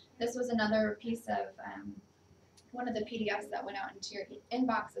newsletter. This was another piece of one of the PDFs that went out into your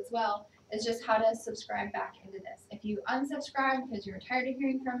inbox as well, is just how to subscribe back into this. If you unsubscribe because you're tired of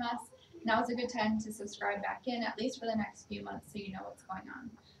hearing from us, now's a good time to subscribe back in, at least for the next few months, so you know what's going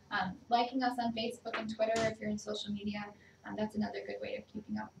on. Liking us on Facebook and Twitter if you're in social media, that's another good way of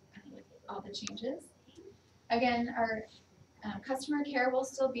keeping up with all the changes. Again, our customer care will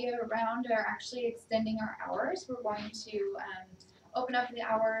still be around. We're actually extending our hours. We're going to open up the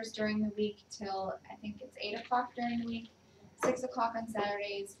hours during the week till I think it's 8 o'clock during the week, 6 o'clock on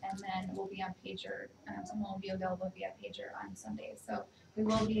Saturdays, and then we'll be on pager. Someone will be available via pager on Sundays. So we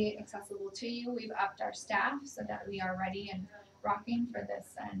will be accessible to you. We've upped our staff so that we are ready and rocking for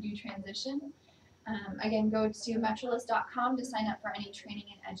this new transition. Again, go to Metrolist.com to sign up for any training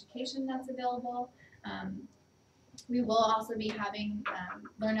and education that's available. We will also be having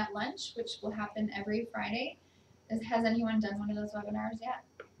Learn at Lunch, which will happen every Friday. Has anyone done one of those webinars yet?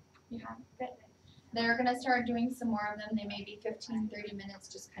 You have? Good. They're going to start doing some more of them. They may be 15, 30 minutes,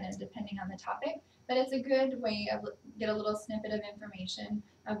 just kind of depending on the topic. But it's a good way of get a little snippet of information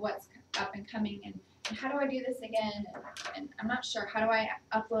of what's up and coming and how do I do this again? And I'm not sure. How do I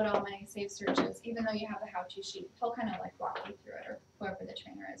upload all my saved searches? Even though you have the how-to sheet, he'll kind of like walk you through it, or whoever the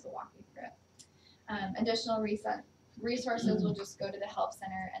trainer is will walk you through it. Additional resources will just go to the help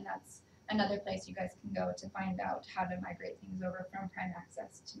center, and that's another place you guys can go to find out how to migrate things over from Prime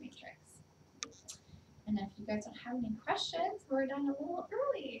Access to Matrix. And if you guys don't have any questions, we're done a little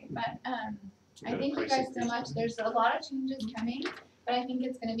early, but I thank you guys so much. There's a lot of changes coming, but I think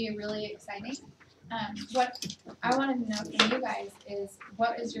it's gonna be really exciting. What I wanted to know from you guys is,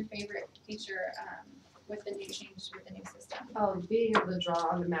 what is your favorite feature with the new change with the new system? Being able to draw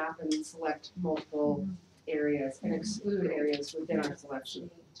on the map and select multiple areas and exclude areas within our selection,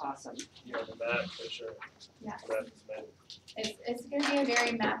 awesome. Yeah, the map for sure. Yes. Map is made. It's gonna be a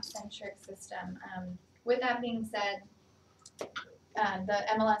very map-centric system. With that being said, the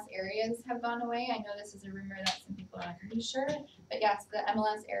MLS areas have gone away. I know this is a rumor that some people are like, are you sure? But yes, the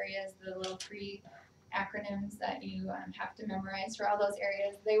MLS areas, the little acronyms that you have to memorize for all those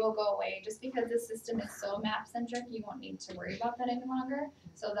areas, they will go away. Just because the system is so map-centric, you won't need to worry about that any longer.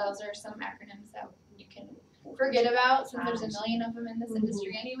 So those are some acronyms that you can forget about, since there's a million of them in this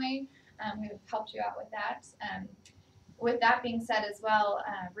industry anyway. We've helped you out with that. With that being said as well,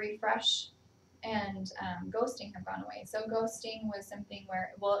 refresh and ghosting have gone away. So ghosting was something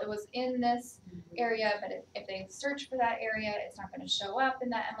where, well, it was in this area, but if they search for that area, it's not going to show up in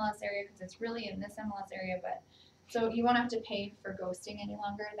that MLS area because it's really in this MLS area. But so you won't have to pay for ghosting any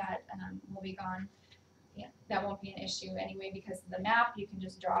longer. That will be gone. Yeah, that won't be an issue anyway, because of the map, you can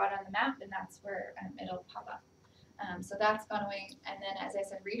just draw it on the map, and that's where it'll pop up. So that's gone away, and then as I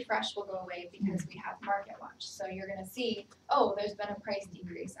said, refresh will go away because we have Market Watch. So you're gonna see, oh, there's been a price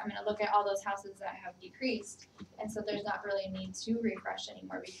decrease. I'm gonna look at all those houses that have decreased, and so there's not really a need to refresh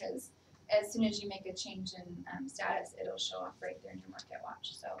anymore, because as soon as you make a change in status, it'll show up right there in your Market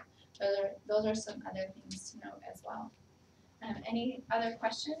Watch. So those are some other things to note as well. Any other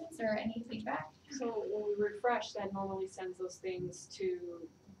questions or any feedback? So when we refresh, that normally sends those things to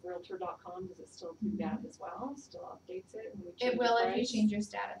realtor.com. Does it still do that as well? Still updates it when we change It will the if you price? change your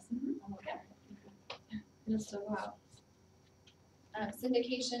status. Okay. It'll still go out.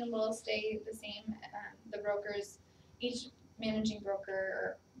 Syndication will stay the same. The brokers, each managing broker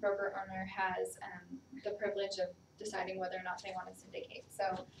or broker owner has the privilege of deciding whether or not they want to syndicate.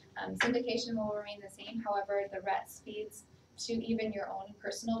 So syndication will remain the same. However, the RET speeds to even your own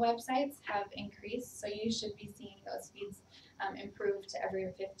personal websites have increased. So you should be seeing those speeds improve to every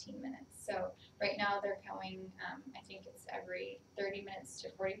 15 minutes. So right now they're going, I think it's every 30 minutes to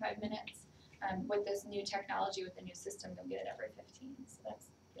 45 minutes. With this new technology, with the new system, you'll get it every 15. So that's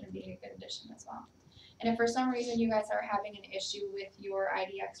going to be a good addition as well. And if for some reason you guys are having an issue with your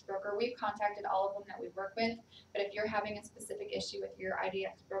IDX broker, we've contacted all of them that we work with, but if you're having a specific issue with your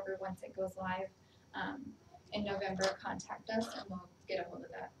IDX broker once it goes live in November, contact us and we'll get a hold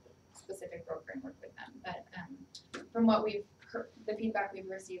of that specific broker and work with them. But from what we've heard, the feedback we've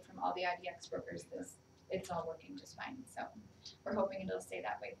received from all the IDX brokers is it's all working just fine. So we're hoping it'll stay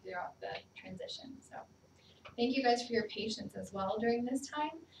that way throughout the transition. So thank you guys for your patience as well during this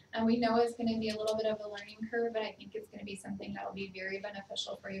time. And we know it's going to be a little bit of a learning curve, but I think it's going to be something that will be very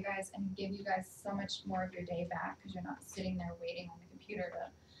beneficial for you guys and give you guys so much more of your day back, because you're not sitting there waiting on the computer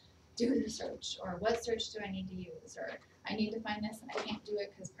to do the search, or what search do I need to use, or I need to find this and I can't do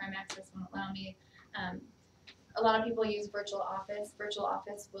it because Prime Access won't allow me. A lot of people use Virtual Office. Virtual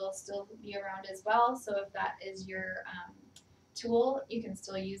Office will still be around as well. So if that is your tool, you can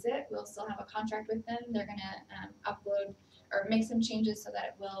still use it. We'll still have a contract with them. They're going to upload or make some changes so that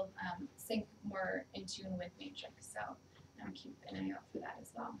it will sync more in tune with Matrix. So keep an eye out for that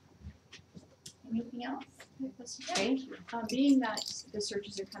as well. Anything else? Thank you. Being that the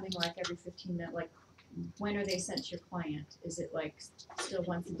searches are coming like every 15 minutes, like when are they sent to your client? Is it like still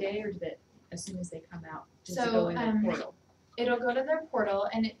once a day, or do it as soon as they come out? Does it go in their portal? It'll go to their portal,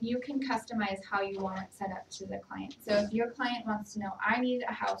 and you can customize how you want it set up to the client. So if your client wants to know, I need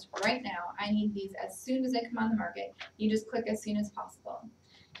a house right now, I need these as soon as they come on the market, you just click as soon as possible.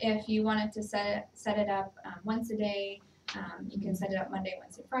 If you wanted to set it up once a day, you can set it up Monday,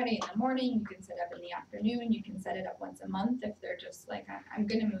 Wednesday, Friday in the morning. You can set it up in the afternoon. You can set it up once a month if they're just like, I'm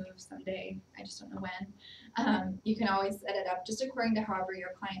going to move someday, I just don't know when. You can always set it up just according to however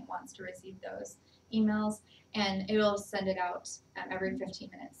your client wants to receive those emails, and it'll send it out every 15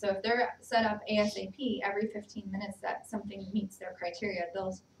 minutes. So if they're set up ASAP every 15 minutes that something meets their criteria,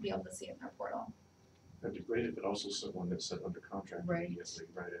 they'll be able to see it in their portal. That'd be great if it also said one that's set under contract Right. immediately,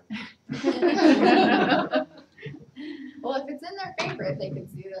 right? Well, if it's in their favorite, they could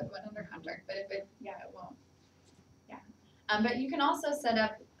see that one under contract, but if it, yeah, it won't. Yeah. But you can also set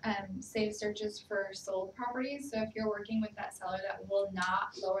up save searches for sold properties. So if you're working with that seller that will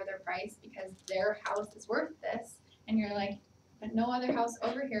not lower their price because their house is worth this, and you're like, but no other house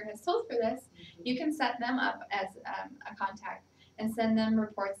over here has sold for this, you can set them up as a contact and send them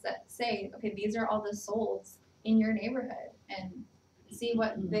reports that say, okay, these are all the solds in your neighborhood, and see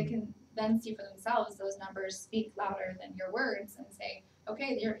what they can then see for themselves. Those numbers speak louder than your words, and say,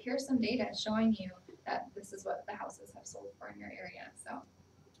 okay, here's some data showing you that this is what the houses have sold for in your area. So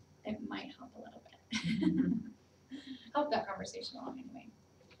it might help a little bit. Help that conversation along anyway.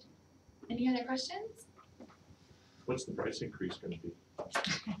 Any other questions? What's the price increase gonna be?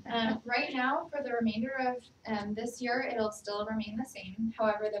 Right now, for the remainder of this year, it'll still remain the same.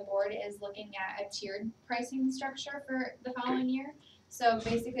 However, the board is looking at a tiered pricing structure for the following year. So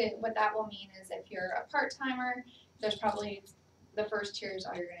basically, what that will mean is if you're a part-timer, there's probably the first tier is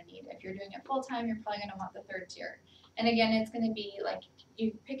all you're gonna need. If you're doing it full-time, you're probably gonna want the third tier. And again, it's gonna be like,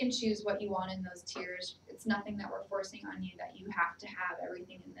 you pick and choose what you want in those tiers. It's nothing that we're forcing on you that you have to have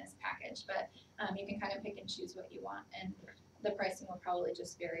everything in this package, but you can kind of pick and choose what you want, and the pricing will probably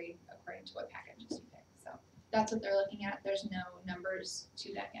just vary according to what packages you pick. So that's what they're looking at. There's no numbers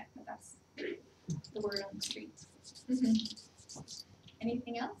to that yet, but that's the word on the street.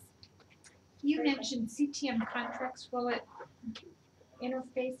 Anything else? You Great mentioned CTM contracts, will it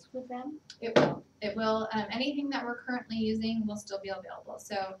interface with them? It will. It will. Anything that we're currently using will still be available.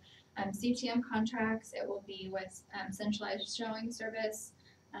 So CTM contracts, it will be with centralized showing service,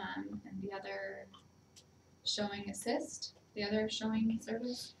 and the other showing assist, the other showing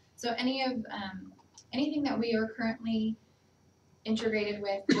service. So anything that we are currently integrated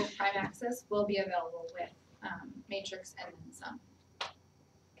with Prime Access will be available with Matrix and then some.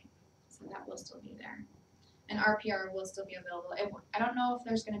 So that will still be there. And RPR will still be available. I don't know if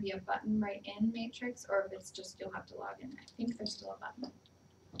there's gonna be a button right in Matrix or if it's just you'll have to log in. I think there's still a button,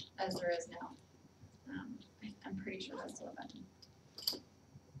 as there is now. I'm pretty sure there's still a button.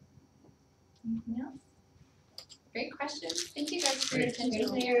 Anything else? Great questions. Thank you guys for your attention.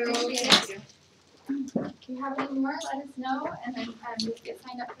 Appreciate it. If you have any more, let us know, and then just get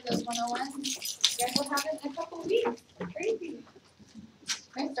signed up for those 101s. You guys will have it in a couple weeks. Crazy.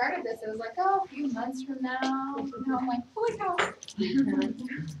 When I started this, it was like, oh, a few months from now. Now I'm like, holy cow.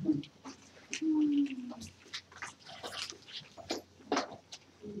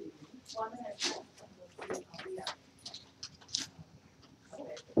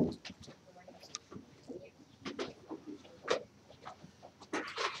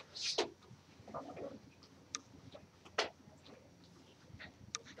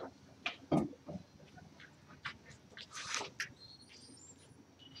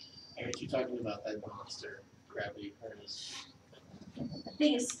 Aren't you talking about that monster gravity furnace? The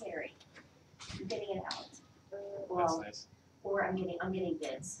thing is scary. I'm getting it out. That's Well, nice. or I'm getting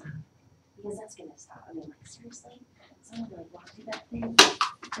bids. Because that's gonna stop. I mean, like, seriously? Someone would like walk through that thing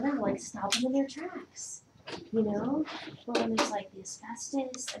and then like stop them in their tracks. You know? Well, when there's like the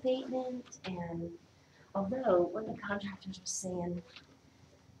asbestos abatement, and although what the contractors were saying,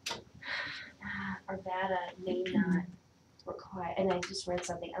 Arvada may not require, and I just read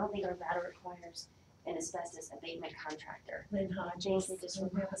something, I don't think Arvada requires an asbestos abatement contractor. Lynn Hodges, they just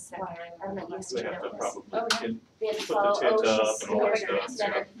require, I don't know, yes, They have to probably Oh, yeah. in- they have to put follow the tint OSHA up and all that standards, stuff,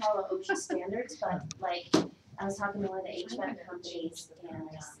 they have to follow OSHA standards, but like, I was talking to one of the HVAC companies, and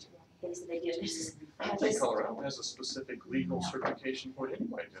they said they do this. I don't think Colorado has a specific legal certification for it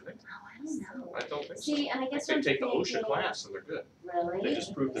anyway, do they? Oh, I don't know. I don't think so. See, and I guess They I'm take the OSHA thinking, class and they're good. really? They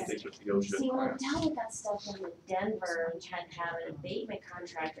just proved that they took the OSHA See, when I class. dealt with that stuff in Denver, we had to have an abatement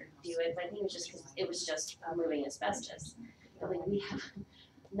contractor do it, but I think it was just because it was just removing asbestos. But like we have,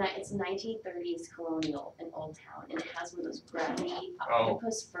 it's 1930s colonial in Old Town, and it has one of those gravity Oh.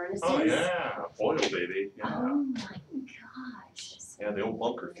 octopus furnaces. Oh, yeah, oil baby, yeah. Oh my gosh. Yeah, the old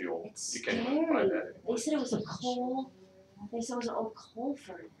bunker fuel. It's You can't even buy scary. that anymore. They said it was a coal, they said it was an old coal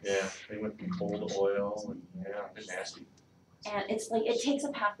furnace. Yeah, they went from coal to oil and, yeah, it's nasty. And it's like, it takes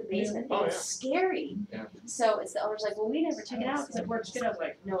up half the basement, Oh, it's yeah. scary. Yeah. So it's, the owner's like, well, we never took it out because it works good. I was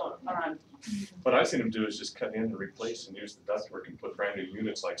like, no, What I've seen them do is just cut in and replace and use the ductwork and put brand new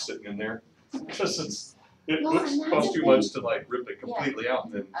units like sitting in there. Because it Well, and that's costs the too thing. much to like rip it completely out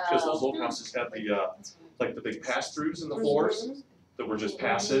and then, because those old houses had the, like the big pass-throughs in the floors that were just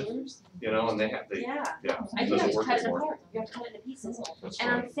passive, you know, and they have, they, Yeah, yeah, I it do have doesn't to work cut it anymore. apart, you have to cut it into pieces. That's And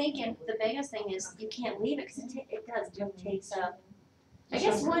I'm fine. thinking, the biggest thing is you can't leave it because it takes up, I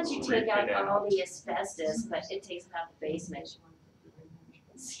guess once you take out all the asbestos, but it takes up half the basement.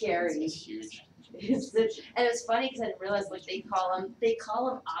 It's scary. It's huge. And it's funny because I didn't realize like they call them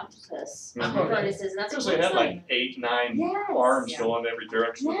octopus Mhm. furnaces, and that's what Because it they looks had like. like 8, 9 Yes. arms going every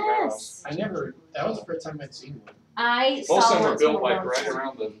direction of the house. Yes, That was the first time I'd seen one. I saw Most of them one were built from like a right long-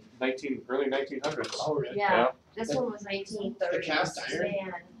 around the early 1900s. Oh, really? Yeah, this one was 1930s. The cast iron?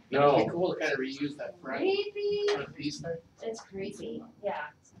 Man, No. It'd be cool to kind of reuse that front Creepy. piece there. It's creepy, yeah.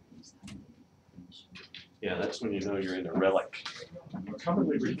 Yeah, that's when you know you're in a relic.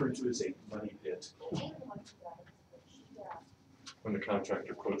 Commonly referred to as a money pit. When the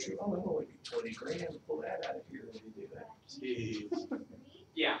contractor quotes you, oh, it'll only be 20 grand to pull that out of here, and you do that. Jeez.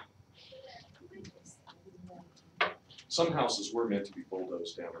 Yeah. Some houses were meant to be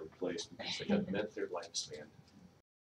bulldozed down and replaced because they had met their lifespan.